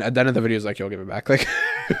and then at the end of the video is like, yo, give it back. Like,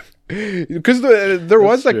 because there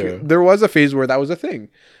was a phase where that was a thing.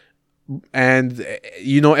 And,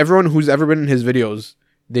 you know, everyone who's ever been in his videos,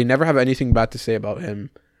 they never have anything bad to say about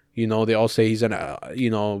him. You know, they all say he's an,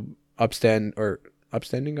 upstanding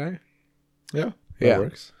guy. Yeah. That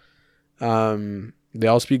works. They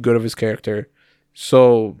all speak good of his character.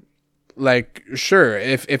 So, like, sure,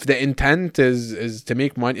 if the intent is to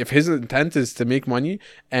make money, if his intent is to make money,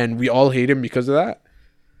 and we all hate him because of that,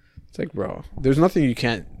 it's like, bro, there's nothing you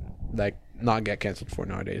can't like not get canceled for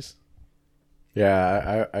nowadays.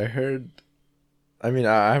 Yeah, I heard. I mean,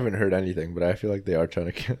 I haven't heard anything, but I feel like they are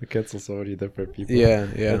trying to cancel so many different people. Yeah.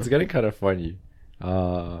 It's getting kind of funny.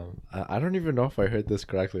 I don't even know if I heard this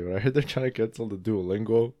correctly, but I heard they're trying to cancel the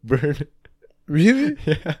Duolingo burn. Really?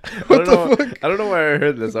 Yeah. What the fuck? I don't know where I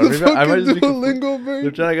heard this. I might just Duolingo bird.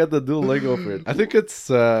 They're trying to get the Duolingo bird. I think it's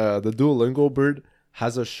the Duolingo bird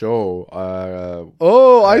has a show.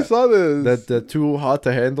 I saw this. That the Too Hot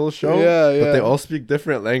to Handle show. Yeah. But they all speak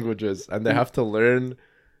different languages, and they have to learn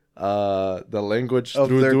the language of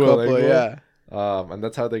through their Duolingo. Couple, and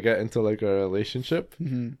that's how they get into like a relationship.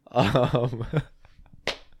 Mm-hmm.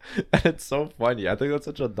 And it's so funny. I think that's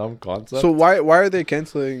such a dumb concept. So why are they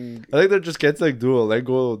canceling? I think they're just canceling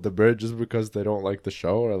Duolingo, the bird, just because they don't like the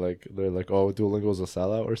show, or like they're like, oh, Duolingo's a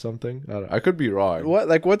sellout or something. I could be wrong.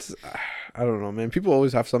 What's I don't know, man. People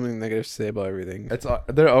always have something negative to say about everything.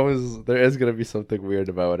 There is gonna be something weird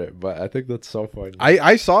about it, but I think that's so funny.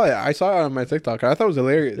 I saw it. I saw it on my TikTok. I thought it was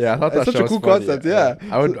hilarious. Yeah, I thought that's such a cool funny. concept. Yeah.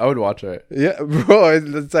 I would watch it. Yeah, bro.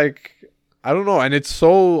 It's like I don't know, and it's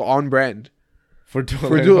so on brand For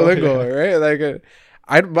Duolingo, yeah. Right? Like,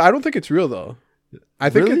 but I don't think it's real though. I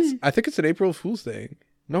think Really? it's an April Fool's thing.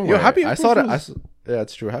 No Yo, way. happy I April saw Fools. it. Yeah,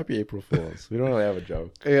 it's true. Happy April Fools. We don't really have a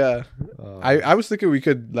joke. Yeah, I was thinking we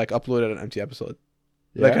could like upload an empty episode,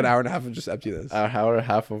 like an hour and a half of just emptiness. An hour and a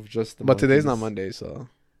half of just. But today's not Monday, so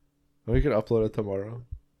we could upload it tomorrow.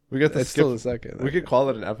 We get to it's skip. still the second. We could call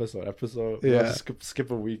it an episode. Yeah.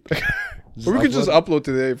 Skip a week. Or we could just upload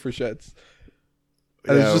today for shits.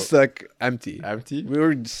 And it's just like empty. We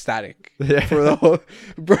were static. Yeah. For the whole,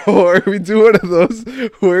 bro, or we do one of those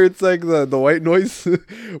where it's like the white noise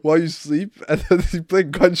while you sleep and then you play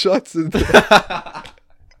gunshots and did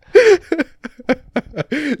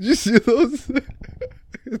you see those?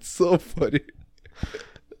 It's so funny.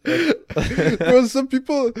 Bro, some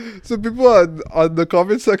people on the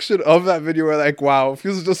comment section of that video were like, wow, it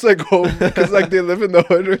feels just like home because like they live in the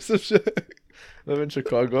hood or some shit. Live in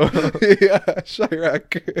Chicago. Yeah,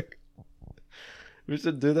 Chirac. We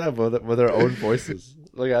should do that with our own voices.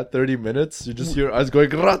 like at 30 minutes, you just hear us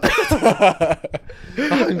going. Hung.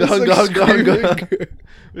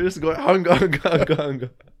 We're just going hung.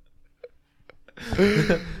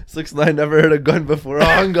 6ix9ine never heard a gun before.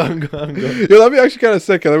 Hung. Yo, that'd be actually kind of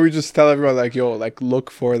sick. And then we just tell everyone like, yo, like look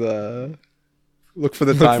for the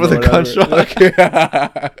time for the gunshot.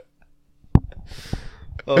 Like,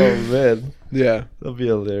 Oh man, yeah, that'd be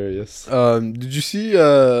hilarious. Did you see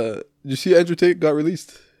Andrew Tate got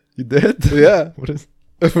released? You did? Yeah. What is?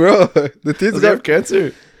 Bro, the Tate's Does he have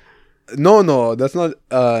cancer? No, that's not.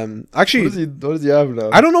 Actually, What does he have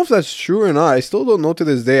now? I don't know if that's true or not. I still don't know to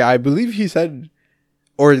this day. I believe he said,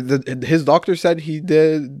 or his doctor said he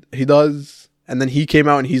does, and then he came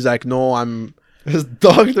out and he's like, no, I'm. His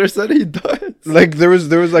doctor said he does. Like there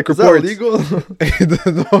was like Is reports. that legal?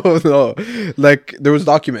 No. Like there was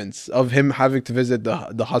documents of him having to visit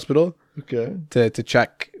the hospital Okay. to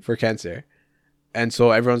check for cancer. And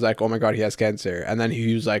so everyone's like, "Oh my god, he has cancer." And then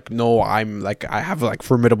he was like, "No, I have like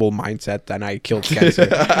formidable mindset and I killed cancer."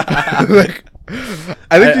 Like,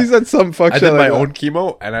 I think he said some fuck I shit did my like own that.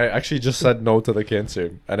 chemo, and I actually just said no to the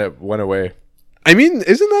cancer, and it went away. I mean,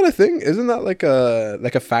 isn't that a thing? Isn't that like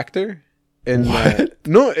a factor? In What?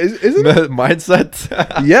 no, isn't it? Mindset.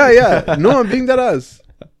 Yeah. No, I'm being that ass.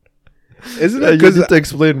 Isn't it? You Because need to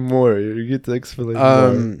explain more. You need to explain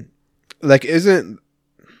more. like isn't,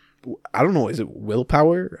 I don't know, is it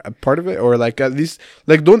willpower a part of it, or like at least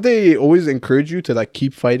like don't they always encourage you to like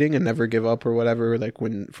keep fighting and never give up or whatever, like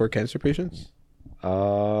when for cancer patients?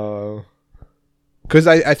 Because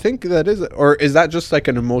I think that is, or is that just like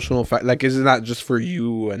an emotional fact? Like, isn't that just for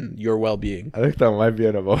you and your well-being? I think that might be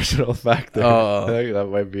an emotional factor. I think that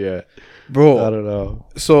might be it. Bro, I don't know.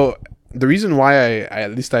 so the reason why I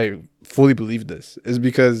at least I fully believe this is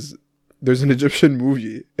because there's an Egyptian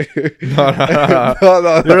movie. No.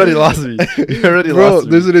 No. You already lost me. Bro,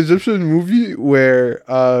 there's an Egyptian movie where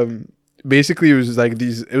basically it was like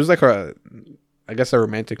it was like a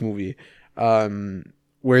romantic movie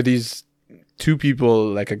where these two people,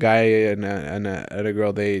 like a guy and a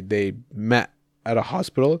girl, they met at a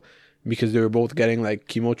hospital because they were both getting like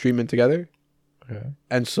chemo treatment together. Okay.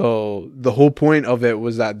 And so the whole point of it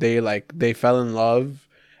was that they fell in love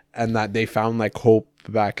and that they found like hope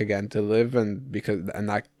back again to live, and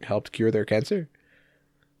that helped cure their cancer.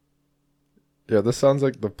 Yeah, this sounds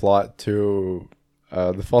like the plot to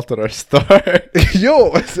The Fault in Our Star.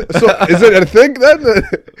 Yo, so is it a thing then?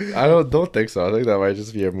 I don't think so. I think that might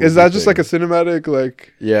just be a movie. Is that just thing. like a cinematic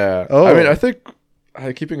like? Yeah. Oh. I mean, I think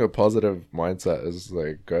keeping a positive mindset is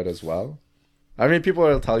like good as well. I mean, people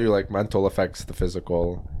will tell you like mental affects the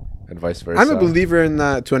physical and vice versa. I'm a believer in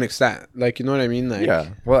that to an extent. Like, you know what I mean? Like,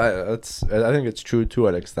 Yeah. Well, I think it's true to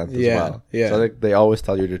an extent as well. Yeah. So I think they always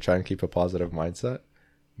tell you to try and keep a positive mindset,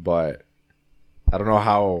 but I don't know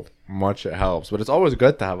how much it helps. But it's always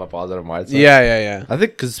good to have a positive mindset. Yeah. I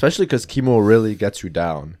think especially because chemo really gets you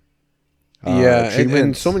down.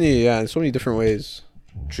 In so many different ways.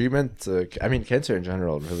 Treatment, I mean, cancer in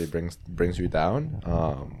general really brings you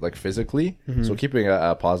down, like physically. Mm-hmm. So keeping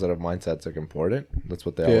a positive mindset's like important. That's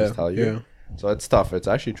what they always tell you. Yeah. So it's tough. It's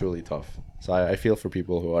actually truly tough. So I feel for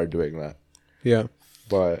people who are doing that. Yeah.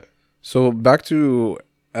 But So back to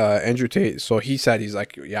Andrew Tate. So he said he's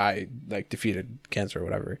like, yeah, I like defeated cancer or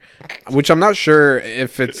whatever, which I'm not sure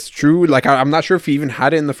if it's true. Like I'm not sure if he even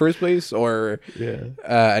had it in the first place, or yeah,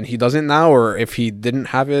 and he doesn't now, or if he didn't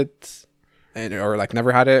have it. Or like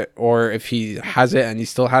never had it, or if he has it and he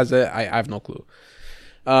still has it, I have no clue.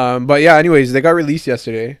 But yeah, anyways, they got released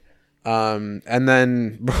yesterday. And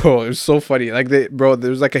then bro, it was so funny. Like there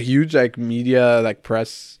was like a huge like media like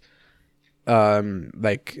press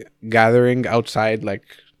like gathering outside, like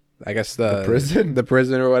I guess the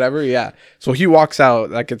prison or whatever. Yeah. So he walks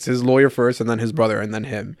out, like it's his lawyer first and then his brother and then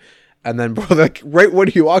him. And then bro, like right when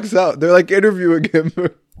he walks out, they're like interviewing him.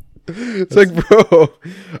 It's like, bro.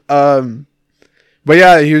 But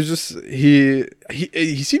yeah, he was just he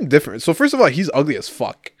seemed different. So first of all, he's ugly as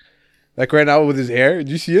fuck. Like right now with his hair. Did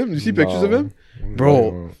you see him? Did you see pictures of him?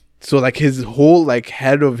 Bro. No. So like his whole like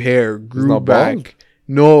head of hair grew back. Bald?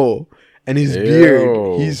 No. And his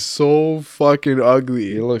beard. He's so fucking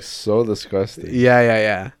ugly. He looks so disgusting.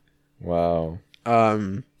 Yeah. Wow.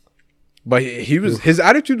 But his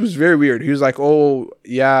attitude was very weird. He was like, "Oh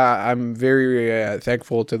yeah, I'm very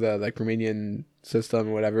thankful to the like Romanian system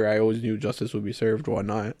or whatever. I always knew justice would be served,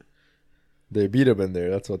 whatnot." They beat him in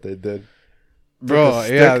there. That's what they did. Bro,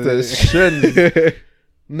 yeah. To his shin.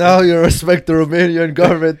 Now you respect the Romanian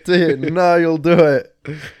government too. Now you'll do it.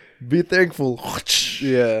 Be thankful.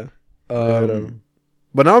 Yeah.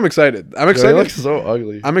 But now I'm excited. He looks so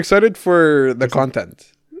ugly. I'm excited for the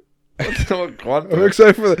content. I'm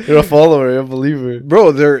excited for You're a follower, you're a believer.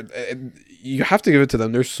 bro. You have to give it to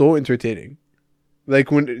them. They're so entertaining. Like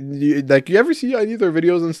you ever see any of their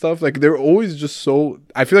videos and stuff? Like they're always just so.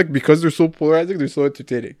 I feel like because they're so polarizing, they're so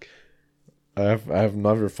entertaining. I have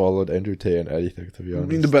never followed Andrew Tate in anything, to be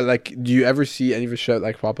honest. But like, do you ever see any of his shit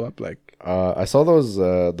like pop up? Like, I saw those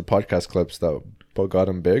the podcast clips that got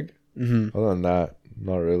him big. mm-hmm. Other than that,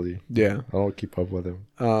 not really. Yeah, I don't keep up with him.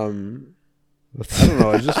 I don't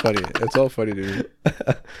know. It's just funny. It's all funny to me.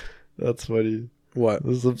 That's funny. What?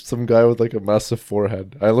 There's some guy with like a massive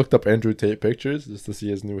forehead. I looked up Andrew Tate pictures just to see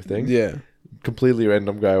his new thing. Yeah. Completely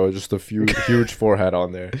random guy with just a huge forehead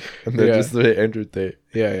on there, and then just the Andrew Tate.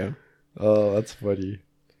 Yeah, yeah. Oh, that's funny,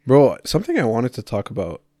 bro. Something I wanted to talk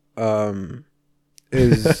about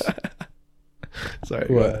is sorry.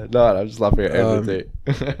 What? No, I'm just laughing at Andrew Tate.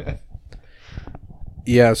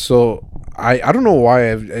 Yeah, so I don't know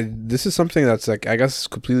why this is something that's like I guess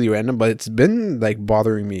completely random, but it's been like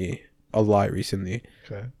bothering me a lot recently.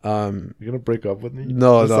 Okay. You're gonna break up with me?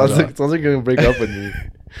 No, sounds like you're gonna break up with me.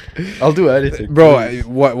 I'll do anything, bro.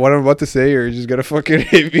 What I'm about to say, you're just gonna fucking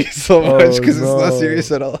hate me so much because it's not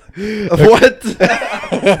serious at all. What?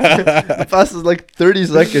 The past is like 30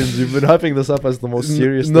 seconds. You've been hyping this up as the most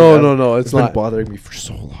serious. No, it's been not bothering me for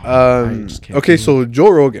so long. Okay, so Joe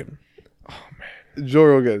Rogan. Oh man, Joe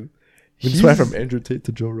Rogan. He went from Andrew Tate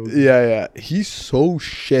to Joe Rogan. Yeah. He's so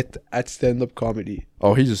shit at stand-up comedy.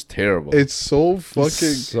 Oh, he's just terrible. It's so fucking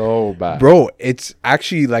so bad, bro. It's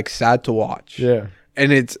actually like sad to watch. Yeah.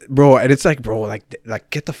 And it's like, bro, like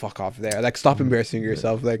get the fuck off there. Like, stop embarrassing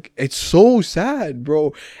yourself. Like, it's so sad,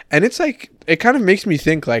 bro. And it's like, it kind of makes me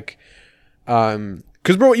think like,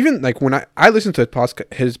 cause bro, even like when I listen to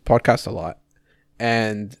his podcast a lot,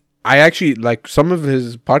 and I actually like some of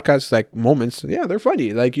his podcast like moments. Yeah, they're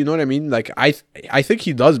funny. Like, you know what I mean? Like, I think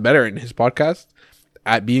he does better in his podcast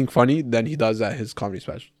at being funny than he does at his comedy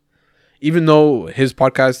special. Even though his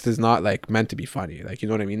podcast is not like meant to be funny, like, you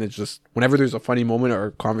know what I mean? It's just whenever there's a funny moment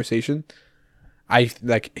or conversation,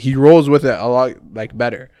 he rolls with it a lot like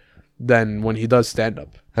better than when he does stand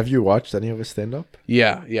up. Have you watched any of his stand up?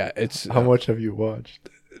 Yeah. It's how much have you watched?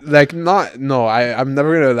 Like I'm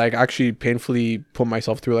never gonna like actually painfully put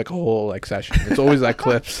myself through like a whole like session. It's always like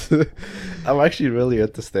clips. I'm actually really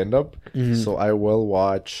into stand up, so I will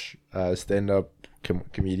watch stand up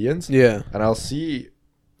comedians. Yeah, and I'll see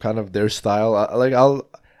kind of their style. I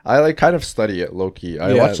like kind of study it low key.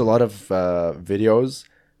 I watch a lot of videos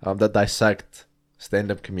that dissect stand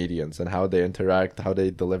up comedians and how they interact, how they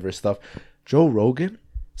deliver stuff. Joe Rogan,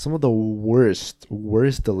 some of the worst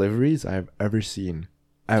deliveries I've ever seen.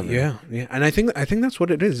 Ever. Yeah, and I think that's what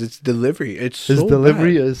it is. It's delivery. His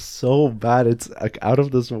delivery is so bad. It's like out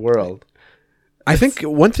of this world. I think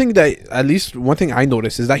one thing I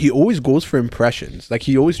noticed is that he always goes for impressions. Like,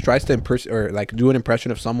 he always tries to do an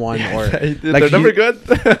impression of someone, or like they're never good.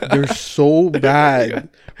 They're so bad,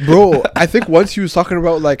 bro. I think once he was talking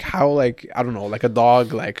about like how like I don't know, like a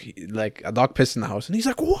dog like a dog pissed in the house, and he's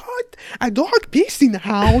like, what? A dog pissed in the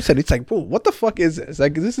house? And it's like, bro, what the fuck is this?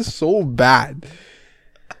 Like, this is so bad.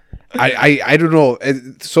 I don't know.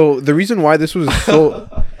 So the reason why this was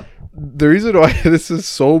so. The reason why this is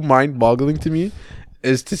so mind-boggling to me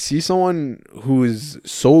is to see someone who is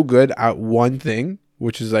so good at one thing,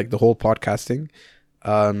 which is like the whole podcasting,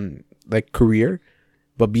 like career,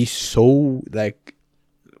 but be so like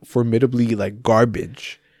formidably like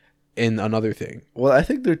garbage in another thing. Well, I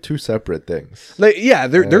think they're two separate things. Like, yeah,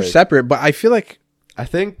 they're separate, but I feel like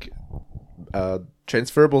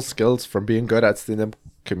transferable skills from being good at stand-up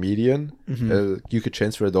comedian, you could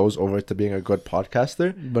transfer those over to being a good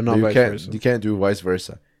podcaster, but not vice versa. You can't do vice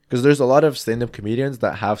versa, because there's a lot of stand-up comedians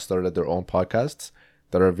that have started their own podcasts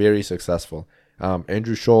that are very successful.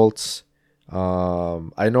 Andrew Schultz,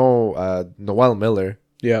 I know Noel Miller.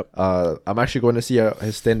 Yeah. I'm actually going to see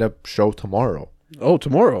his stand-up show tomorrow. Oh,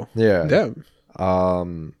 tomorrow. Yeah.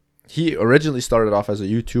 Damn. He originally started off as a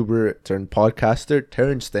YouTuber turned podcaster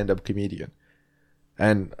turned stand-up comedian.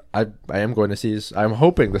 And I am going to see I'm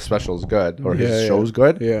hoping the special is good, or his show's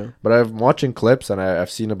good. Yeah. But I'm watching clips, and I've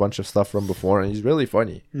seen a bunch of stuff from before, and he's really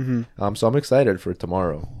funny. So I'm excited for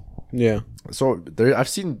tomorrow. Yeah. So I've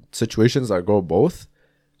seen situations that go both.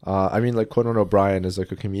 I mean, like Conan O'Brien is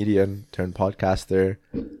like a comedian turned podcaster.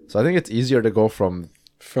 So I think it's easier to go from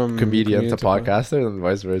comedian to podcaster than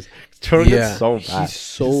vice versa. Jordan's so bad. He's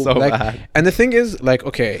so bad. And the thing is, like,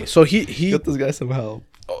 okay, so he get this guy some help.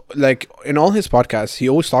 Like, in all his podcasts, he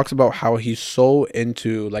always talks about how he's so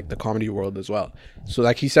into like the comedy world as well. So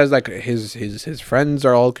like, he says like his friends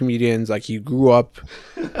are all comedians. Like, he grew up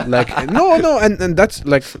like no, and that's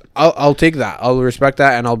like I'll take that. I'll respect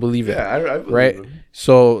that, and I'll believe it. Yeah, I believe right. him.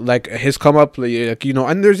 So like his come up, like, you know,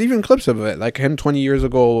 and there's even clips of it, like him 20 years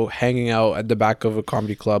ago hanging out at the back of a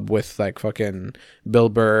comedy club with like fucking Bill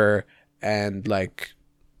Burr and like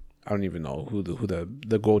I don't even know who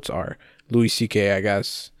the goats are. Louis C.K. I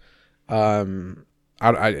guess. I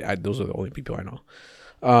those are the only people I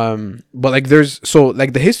know. But like there's so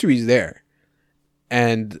like the history's there,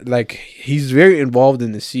 and like he's very involved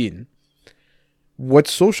in the scene.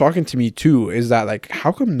 What's so shocking to me too is that like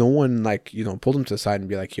how come no one like, you know, pulled him to the side and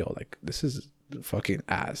be like, yo, like this is fucking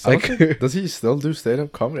ass. Like does he still do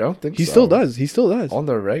stand-up comedy? I don't think he so. still does. He still does. On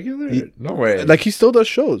the regular? No way. Like he still does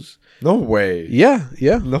shows. No way. Yeah.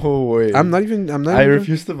 No way. I'm not even I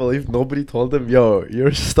refuse to believe nobody told him, yo,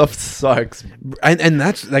 your stuff sucks. And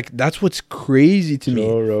that's what's crazy to me.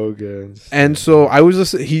 Joe Rogan. And so I was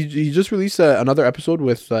just he just released another episode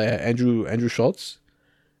with Andrew Schultz.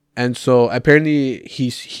 And so apparently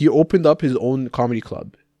he opened up his own comedy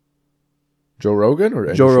club. Joe Rogan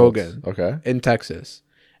or Joe Andrew Rogan. Schultz? Okay. In Texas.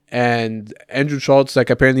 And Andrew Schultz, like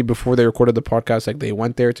apparently before they recorded the podcast, like they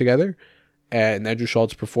went there together, and Andrew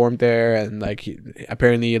Schultz performed there, and like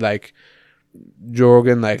apparently like Joe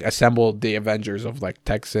Rogan like assembled the Avengers of like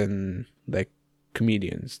Texan like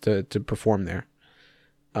comedians to perform there.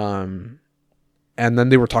 And then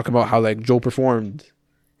they were talking about how like Joe performed.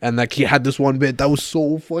 And like he had this one bit that was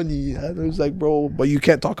so funny. And I was like, bro, but you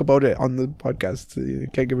can't talk about it on the podcast. You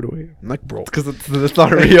can't give it away. I'm like, bro, because it's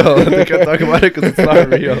not real. They can't talk about it because it's not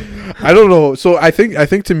real. I don't know. So I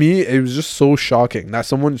think to me it was just so shocking that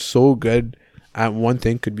someone so good at one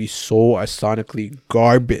thing could be so astonically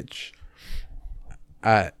garbage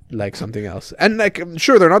at like something else. And like I'm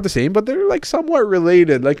sure they're not the same, but they're like somewhat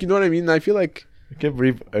related. Like, you know what I mean? I feel like I can't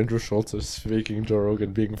believe Andrew Schultz is faking Joe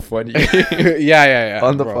Rogan being funny. yeah.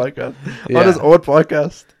 On the podcast. Yeah. On his own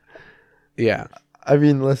podcast. Yeah. I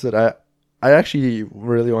mean, listen, I actually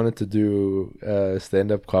really wanted to do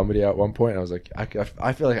stand-up comedy at one point. I was like,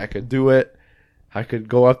 I feel like I could do it. I could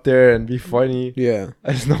go up there and be funny. Yeah.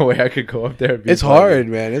 There's no way I could go up there and be It's funny. hard,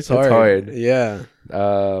 man. It's hard. Yeah.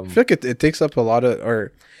 I feel like it takes up a lot of,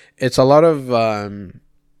 or it's a lot of,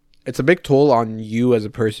 it's a big toll on you as a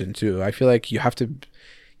person too. I feel like you have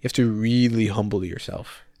to really humble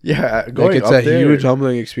yourself. Yeah, going like it's a huge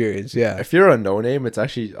humbling experience. Yeah, if you're a no name, it's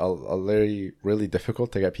actually a really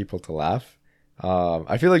difficult to get people to laugh.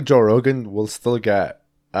 I feel like Joe Rogan will still get.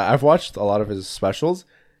 I've watched a lot of his specials.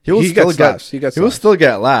 He will still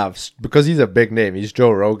get laughs because he's a big name. He's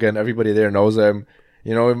Joe Rogan. Everybody there knows him.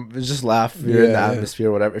 You know, just laugh. You're in the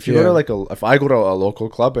atmosphere, whatever. If you go to if I go to a local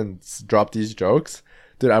club and drop these jokes.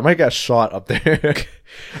 Dude, I might get shot up there.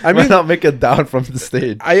 I might not make it down from the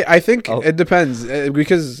stage. I think it depends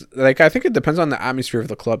because like I think it depends on the atmosphere of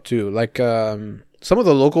the club too. Like some of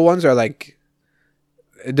the local ones are like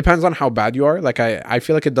it depends on how bad you are. Like I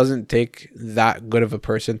feel like it doesn't take that good of a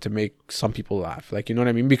person to make some people laugh. Like, you know what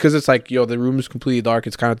I mean? Because it's like, yo, the room is completely dark.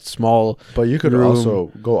 It's kind of small. But you could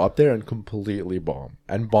also go up there and completely bomb.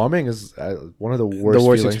 And bombing is one of the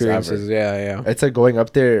worst experiences ever. Yeah. It's like going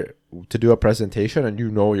up there to do a presentation and you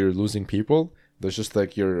know you're losing people. There's just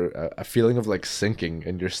like a feeling of like sinking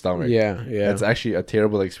in your stomach. Yeah. It's actually a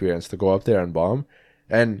terrible experience to go up there and bomb.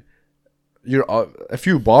 And if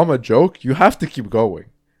you bomb a joke, you have to keep going.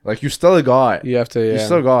 Like you still got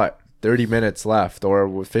 30 minutes left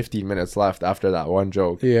or 15 minutes left after that one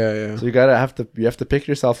joke. Yeah. So you have to pick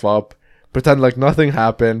yourself up, pretend like nothing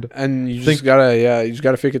happened, and you just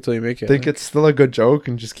gotta fake it till you make it. Think it's still a good joke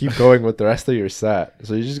and just keep going with the rest of your set.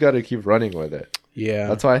 So you just gotta keep running with it. Yeah,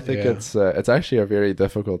 that's why I think it's actually a very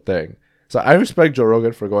difficult thing. So I respect Joe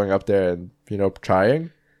Rogan for going up there and trying.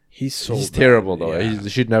 He's terrible though. He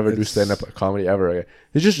should never do stand up comedy ever again.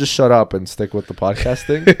 He just shut up and stick with the podcast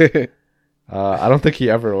thing. I don't think he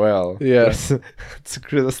ever will. Yeah, I still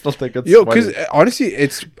think it's because honestly,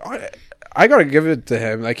 I gotta give it to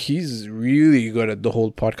him. Like he's really good at the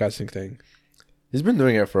whole podcasting thing. He's been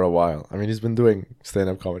doing it for a while. I mean, he's been doing stand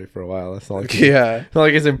up comedy for a while. It's not like it's not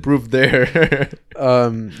like he's improved there.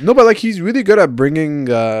 No, but like he's really good at bringing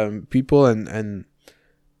people and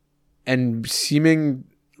seeming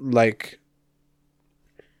like.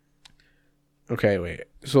 Okay, wait.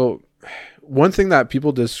 So one thing that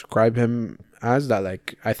people describe him as that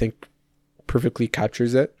like I think perfectly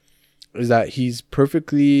captures it is that he's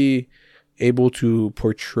perfectly able to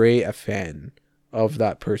portray a fan of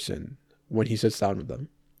that person when he sits down with them.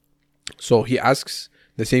 So he asks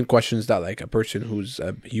the same questions that like a person who's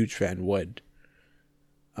a huge fan would,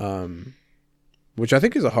 which I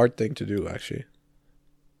think is a hard thing to do actually.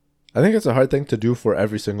 I think it's a hard thing to do for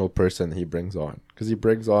every single person he brings on, because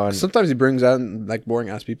sometimes he brings on like boring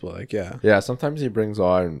ass people, like yeah sometimes he brings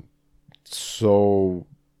on so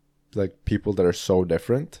like people that are so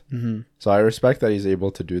different. Mm-hmm. So I respect that he's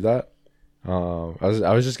able to do that. I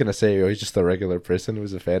was just gonna say he's just a regular person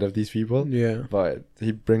who's a fan of these people. Yeah. But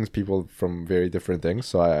he brings people from very different things,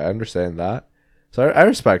 so I understand that. So I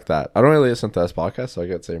respect that. I don't really listen to his podcast, so I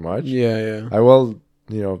can't say much. Yeah, yeah. I will,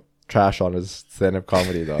 trash on his stand-up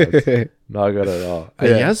comedy though. It's not good at all. And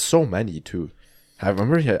Yeah. he has so many too. I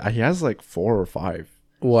remember he has like 4 or 5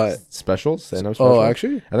 What? specials, stand-up specials. Oh,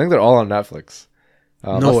 actually? I think they're all on Netflix.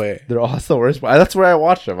 No way. They're all that's the worst. That's where I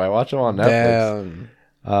watch them. I watch them on Netflix.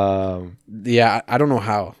 Damn. Yeah, I don't know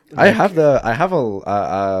how. I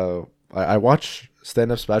watch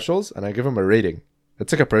stand-up specials and I give them a rating.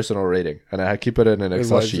 It's like a personal rating, and I keep it in an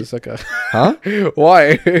Excel sheet. Just like a Huh?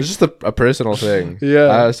 Why? It's just a personal thing. Yeah.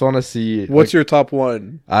 I just want to see. What's your top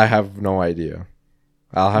one? I have no idea.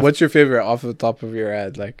 I'll have. What's your favorite off the top of your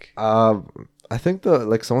head? Like, I think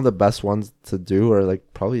some of the best ones to do are like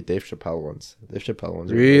probably Dave Chappelle ones. Dave Chappelle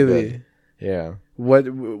ones. Are really? good. Yeah.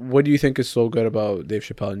 What do you think is so good about Dave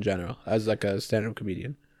Chappelle in general as like a stand-up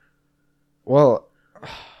comedian? Well,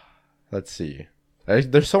 let's see.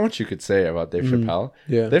 There's so much you could say about Dave Chappelle.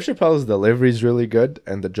 Yeah. Dave Chappelle's delivery is really good,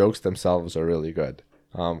 and the jokes themselves are really good.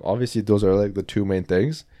 Obviously, those are like the 2 main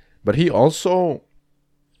things. But he also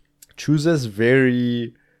chooses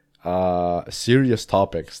very serious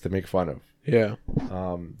topics to make fun of. Yeah.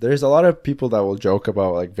 There's a lot of people that will joke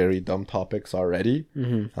about like very dumb topics already,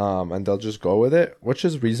 and they'll just go with it, which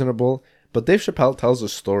is reasonable. But Dave Chappelle tells a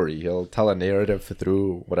story. He'll tell a narrative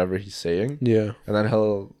through whatever he's saying. Yeah. And then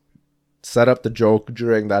he'll set up the joke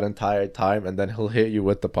during that entire time, and then he'll hit you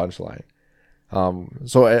with the punchline.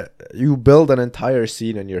 So you build an entire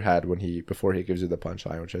scene in your head before he gives you the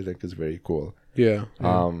punchline, which I think is very cool. Yeah. I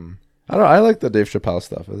don't know. I like the Dave Chappelle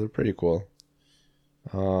stuff. They're pretty cool.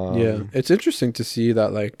 Yeah, it's interesting to see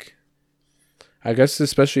that, like, I guess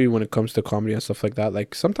especially when it comes to comedy and stuff like that,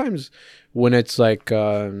 like sometimes when it's like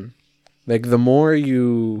the more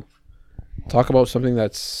you talk about something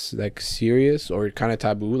that's like serious or kind of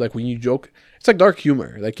taboo, like when you joke, it's like dark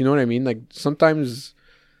humor, like, you know what I mean? Like sometimes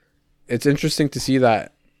it's interesting to see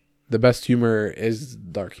that the best humor is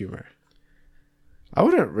dark humor. I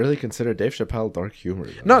wouldn't really consider Dave Chappelle dark humor,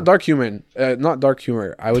 though. Not dark humor, not dark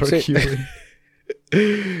humor. I would Dark say humor.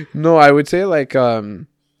 No, I would say like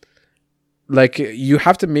you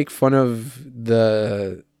have to make fun of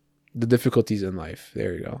the difficulties in life.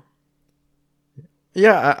 There you go.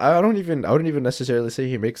 Yeah, I wouldn't even necessarily say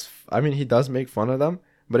he makes. I mean, he does make fun of them,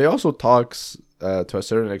 but he also talks to a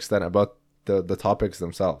certain extent about the topics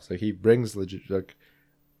themselves. Like he brings legit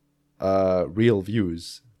real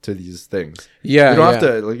views to these things. Yeah, you don't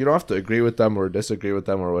have to agree with them or disagree with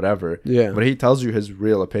them or whatever. Yeah, but he tells you his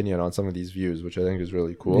real opinion on some of these views, which I think is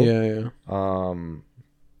really cool. Yeah, yeah.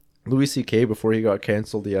 Louis C.K. before he got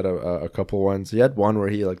canceled, he had a couple ones. He had one where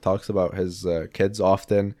he like talks about his kids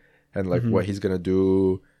often. And like what he's gonna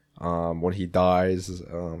do when he dies.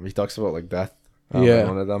 He talks about like death. In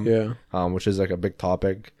one of them. Yeah. Which is like a big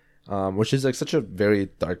topic. Which is like such a very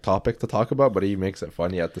dark topic to talk about, but he makes it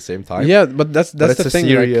funny at the same time. Yeah, but that's the thing.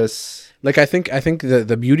 Serious. Like I think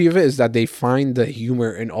the beauty of it is that they find the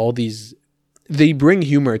humor in all these. They bring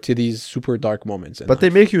humor to these super dark moments. But they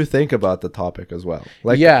make you think about the topic as well.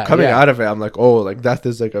 Like coming out of it, I'm like, oh, like death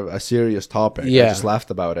is like a serious topic. Yeah. I just laughed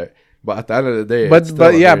about it. But at the end of the day,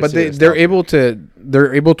 they're able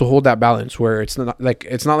to hold that balance where it's not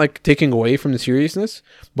like taking away from the seriousness,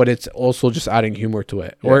 but it's also just adding humor to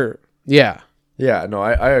it. Yeah. No,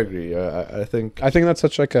 I agree. I think that's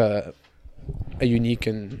such like a unique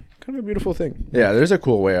and kind of a beautiful thing. Yeah, there's a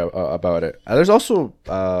cool way about it. There's also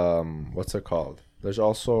what's it called? There's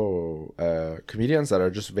also comedians that are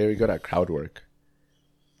just very good at crowd work.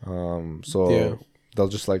 They'll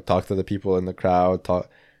just like talk to the people in the crowd,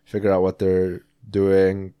 figure out what they're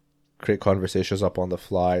doing, create conversations up on the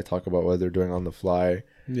fly, talk about what they're doing on the fly.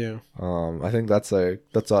 Yeah. I think that's a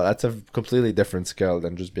completely different skill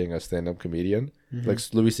than just being a stand-up comedian. Like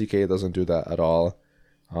Louis C.K. doesn't do that at all.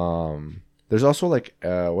 There's also like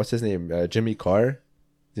what's his name? Jimmy Carr.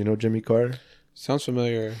 Do you know Jimmy Carr? Sounds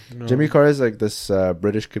familiar. No. Jimmy Carr is like this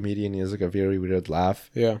British comedian. He has like a very weird laugh.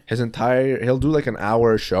 Yeah. He'll do like an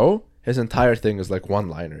hour show. His entire thing is like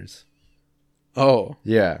one-liners. Oh.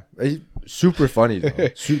 Yeah. Super funny though.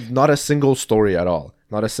 Not a single story at all.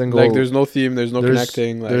 Not a single. Like there's no theme. There's no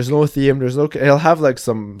connecting. There's no theme. He'll have like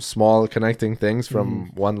some small connecting things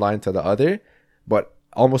from one line to the other, but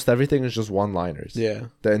almost everything is just one-liners. Yeah.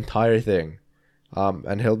 The entire thing.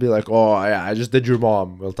 And he'll be like, "Oh, I just did your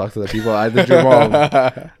mom." We'll talk to the people. I did your mom.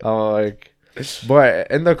 Like, but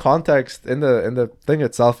in the context, in the thing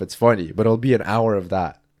itself, it's funny. But it'll be an hour of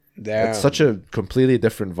that. Damn. It's such a completely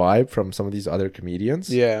different vibe from some of these other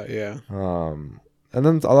comedians. Yeah. And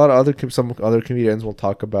then a lot of some other comedians will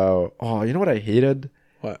talk about. Oh, you know what I hated?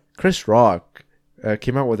 What? Chris Rock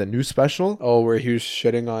came out with a new special. Oh, where he was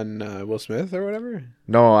shitting on Will Smith or whatever.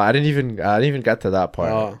 No, I didn't even get to that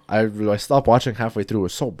part. Oh. I stopped watching halfway through. It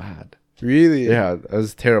was so bad. Really? Yeah, it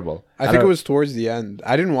was terrible. I think it was towards the end.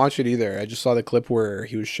 I didn't watch it either. I just saw the clip where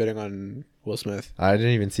he was shitting on Will Smith. I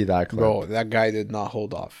didn't even see that clip. Bro, that guy did not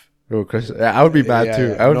hold off. Oh, Chris, I would be mad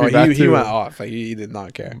too. I would be mad too. He went off. Like he did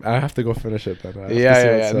not care. I have to go finish it then.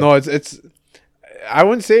 Yeah. No, it's. I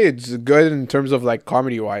wouldn't say it's good in terms of like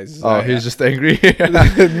comedy wise. Oh, he's just angry.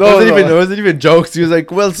 It wasn't even jokes. He was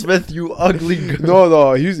like, "Will Smith, you ugly."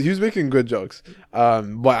 No, he was making good jokes.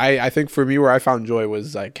 But I think for me, where I found joy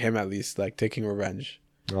was like him at least like taking revenge.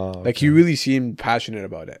 Oh, okay. Like he really seemed passionate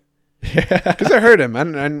about it. Because I heard him,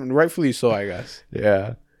 and rightfully so, I guess.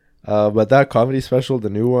 Yeah. But that comedy special,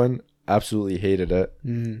 the new one, absolutely hated it.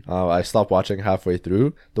 I stopped watching halfway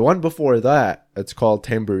through. The one before that, it's called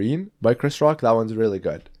Tambourine by Chris Rock. That one's really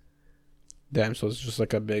good. Damn, so it's just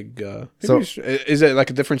like a big... is it like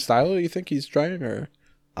a different style you think he's trying, or...?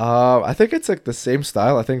 I think it's like the same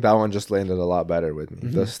style. I think that one just landed a lot better with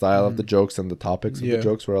me. The style of the jokes and the topics of the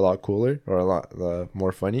jokes were a lot cooler, or a lot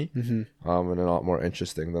more funny, and a lot more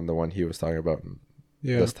interesting than the one he was talking about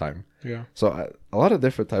this time. Yeah. So a lot of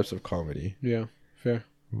different types of comedy. Yeah, fair.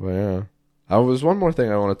 But yeah, was one more thing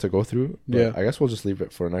I wanted to go through. But I guess we'll just leave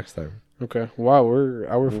it for next time. Okay. Wow, we're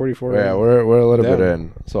hour 44. Yeah, we're a little bit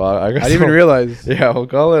in. So I guess I didn't even realize. Yeah, I'll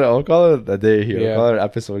call it a day here. I'll call it an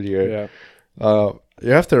episode here. Yeah. You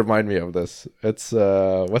have to remind me of this. It's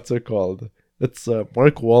what's it called? It's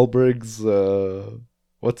Mark Wahlberg's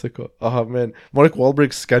what's it called? Oh man, Mark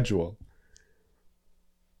Wahlberg's schedule.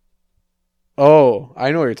 Oh,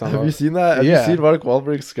 I know what you're talking about. Have you seen that? Have you seen Mark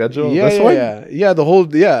Wahlberg's schedule? Yeah. The whole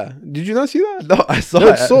Did you not see that? No, I saw it.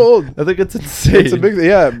 It's so old. I think it's insane. It's a big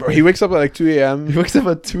bro. He wakes up at like 2 a.m. He wakes up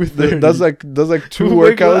at 2:30. Does like 2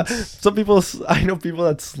 workouts. Some people, I know people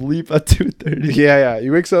that sleep at 2:30. Yeah.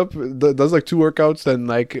 He wakes up, does like 2 workouts, then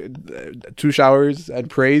like 2 showers, and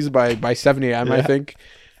prays by 7 a.m. I think,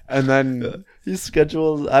 and then. He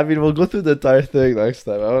schedules. I mean, we'll go through the entire thing next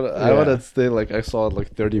time. I want to stay like I saw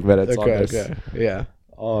like 30 minutes on this. Okay. Yeah.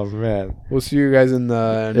 Oh man. We'll see you guys in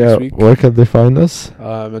next week. Where can they find us?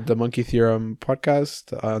 At the Monkey Theorem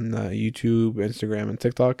podcast on YouTube, Instagram, and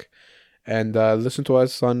TikTok, and listen to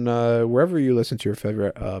us on wherever you listen to your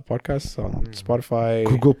favorite podcasts, on Spotify,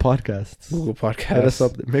 Google Podcasts. Hit us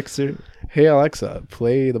up the Mixer. Hey Alexa,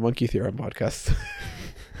 play the Monkey Theorem podcast.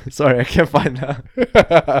 Sorry, I can't find that.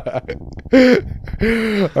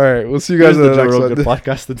 All right, we'll see you guys in the next one.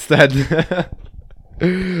 Podcast instead.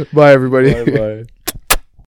 Bye, everybody. Bye.